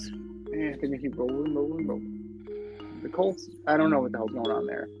Colts, they're gonna keep rolling. The Colts, I don't know what the hell's going on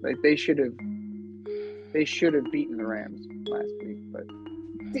there. Like they should have beaten the Rams last week, but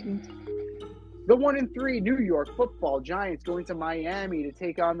didn't. The 1-3 New York Football Giants going to Miami to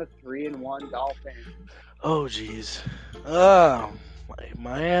take on the 3-1 Dolphins. Oh, jeez. Oh,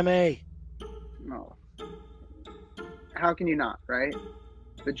 Miami. No. How can you not, right?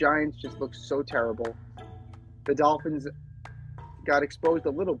 The Giants just look so terrible. The Dolphins got exposed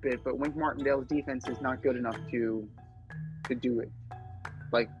a little bit, but Wink Martindale's defense is not good enough to do it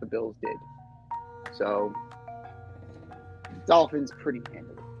like the Bills did. So, Dolphins pretty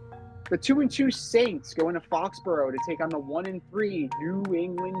handily. The 2-2 Saints go into Foxborough to take on the 1-3 New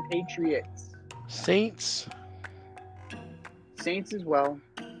England Patriots. Saints as well.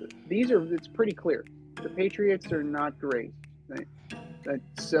 It's pretty clear. The Patriots are not great. Right?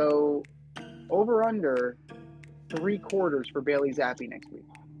 So, over under 3 quarters for Bailey Zappi next week.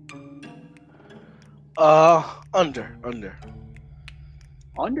 Under.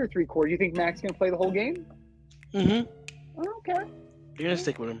 Under 3 quarters. You think Mac's gonna play the whole game? Mm-hmm. Okay. You're gonna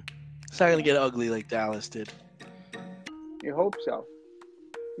stick with him. It's not gonna get ugly like Dallas did. You hope so.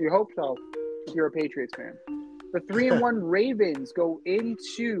 If you're a Patriots fan. The 3-1 Ravens go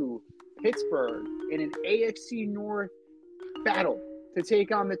into Pittsburgh in an AFC North battle to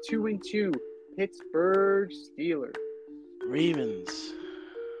take on the 2-2 Pittsburgh Steelers. Ravens.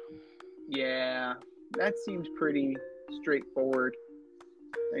 Yeah, that seems pretty straightforward.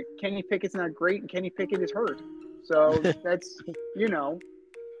 Like, Kenny Pickett's not great, and Kenny Pickett is hurt. So that's,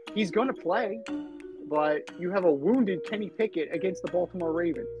 he's going to play, but you have a wounded Kenny Pickett against the Baltimore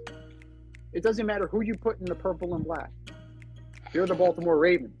Ravens. It doesn't matter who you put in the purple and black. You're the Baltimore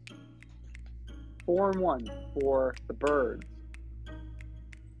Ravens. 4-1 for the Birds.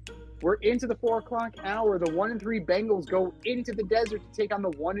 We're into the 4 o'clock hour. The 1-3 Bengals go into the desert to take on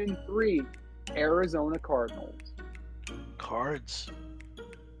the 1-3 Arizona Cardinals. Cards.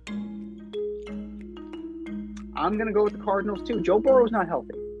 I'm going to go with the Cardinals, too. Joe Burrow is not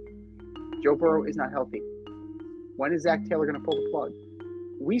healthy. When is Zach Taylor going to pull the plug?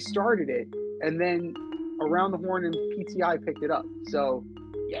 We started it, and then Around the Horn and PTI picked it up. So,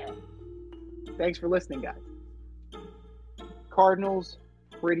 yeah. Thanks for listening, guys. Cardinals,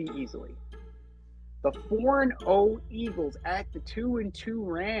 pretty easily. The 4-0 Eagles at the 2-2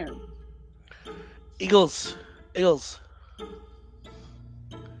 Rams. Eagles.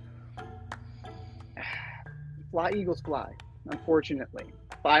 Fly, Eagles, fly. Unfortunately.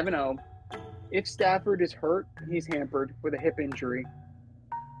 5-0. If Stafford is hurt, he's hampered with a hip injury.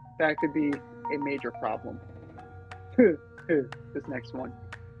 That could be a major problem. This next one.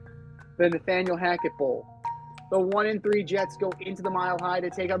 The Nathaniel Hackett Bowl. The 1-3 Jets go into the Mile High to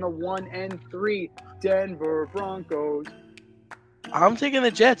take on the 1-3 Denver Broncos. I'm taking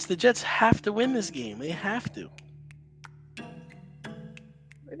the Jets. The Jets have to win this game. They have to.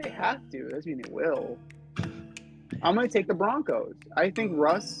 They have to. Doesn't mean they will. I'm going to take the Broncos. I think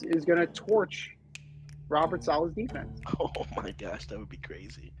Russ is going to torch Robert Saleh's defense. Oh my gosh, that would be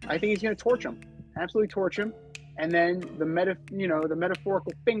crazy. I think he's going to torch him. Absolutely torch him. And then the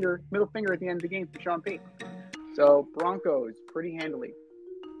metaphorical middle finger at the end of the game for Sean Payton. So Broncos pretty handily.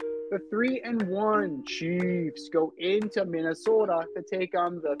 The 3-1 Chiefs go into Minnesota to take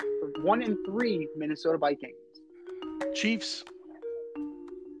on the 1-3 Minnesota Vikings. Chiefs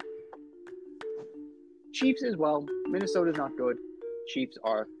as well. Minnesota's not good. Chiefs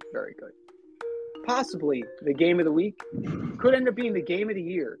are very good. Possibly the game of the week. Could end up being the game of the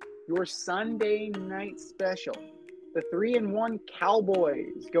year. Your Sunday night special. The 3-1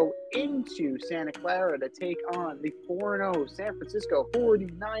 Cowboys go into Santa Clara to take on the 4-0 San Francisco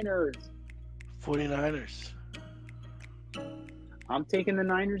 49ers. 49ers. I'm taking the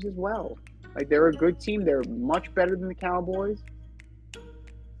Niners as well. Like, they're a good team. They're much better than the Cowboys.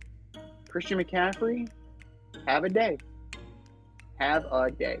 Christian McCaffrey, have a day.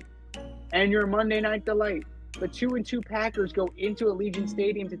 And your Monday night delight. The 2-2 Packers go into Allegiant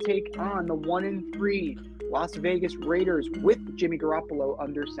Stadium to take on the 1-3 Las Vegas Raiders with Jimmy Garoppolo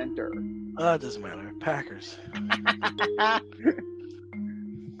under center. It doesn't matter. Packers. I'm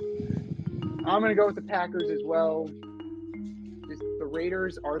going to go with the Packers as well. Just, the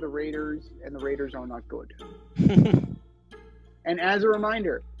Raiders are the Raiders, and the Raiders are not good. And as a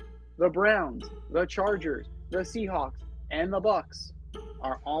reminder, the Browns, the Chargers, the Seahawks, and the Bucks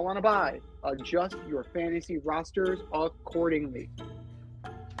are all on a bye. Adjust your fantasy rosters accordingly.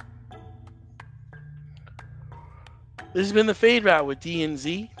 This has been the Fade Route with D and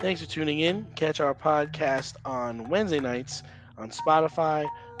Z. Thanks for tuning in. Catch our podcast on Wednesday nights on Spotify,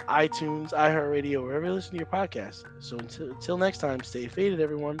 iTunes, iHeartRadio, wherever you listen to your podcast. So until next time, stay faded,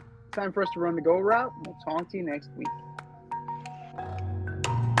 everyone. Time for us to run the go route. We'll talk to you next week.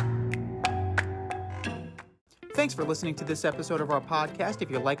 Thanks for listening to this episode of our podcast. If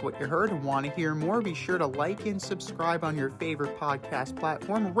you like what you heard and want to hear more, be sure to like and subscribe on your favorite podcast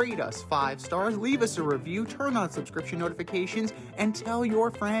platform. Rate us 5 stars, leave us a review, turn on subscription notifications, and tell your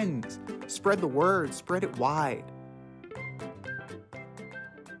friends. Spread the word, spread it wide.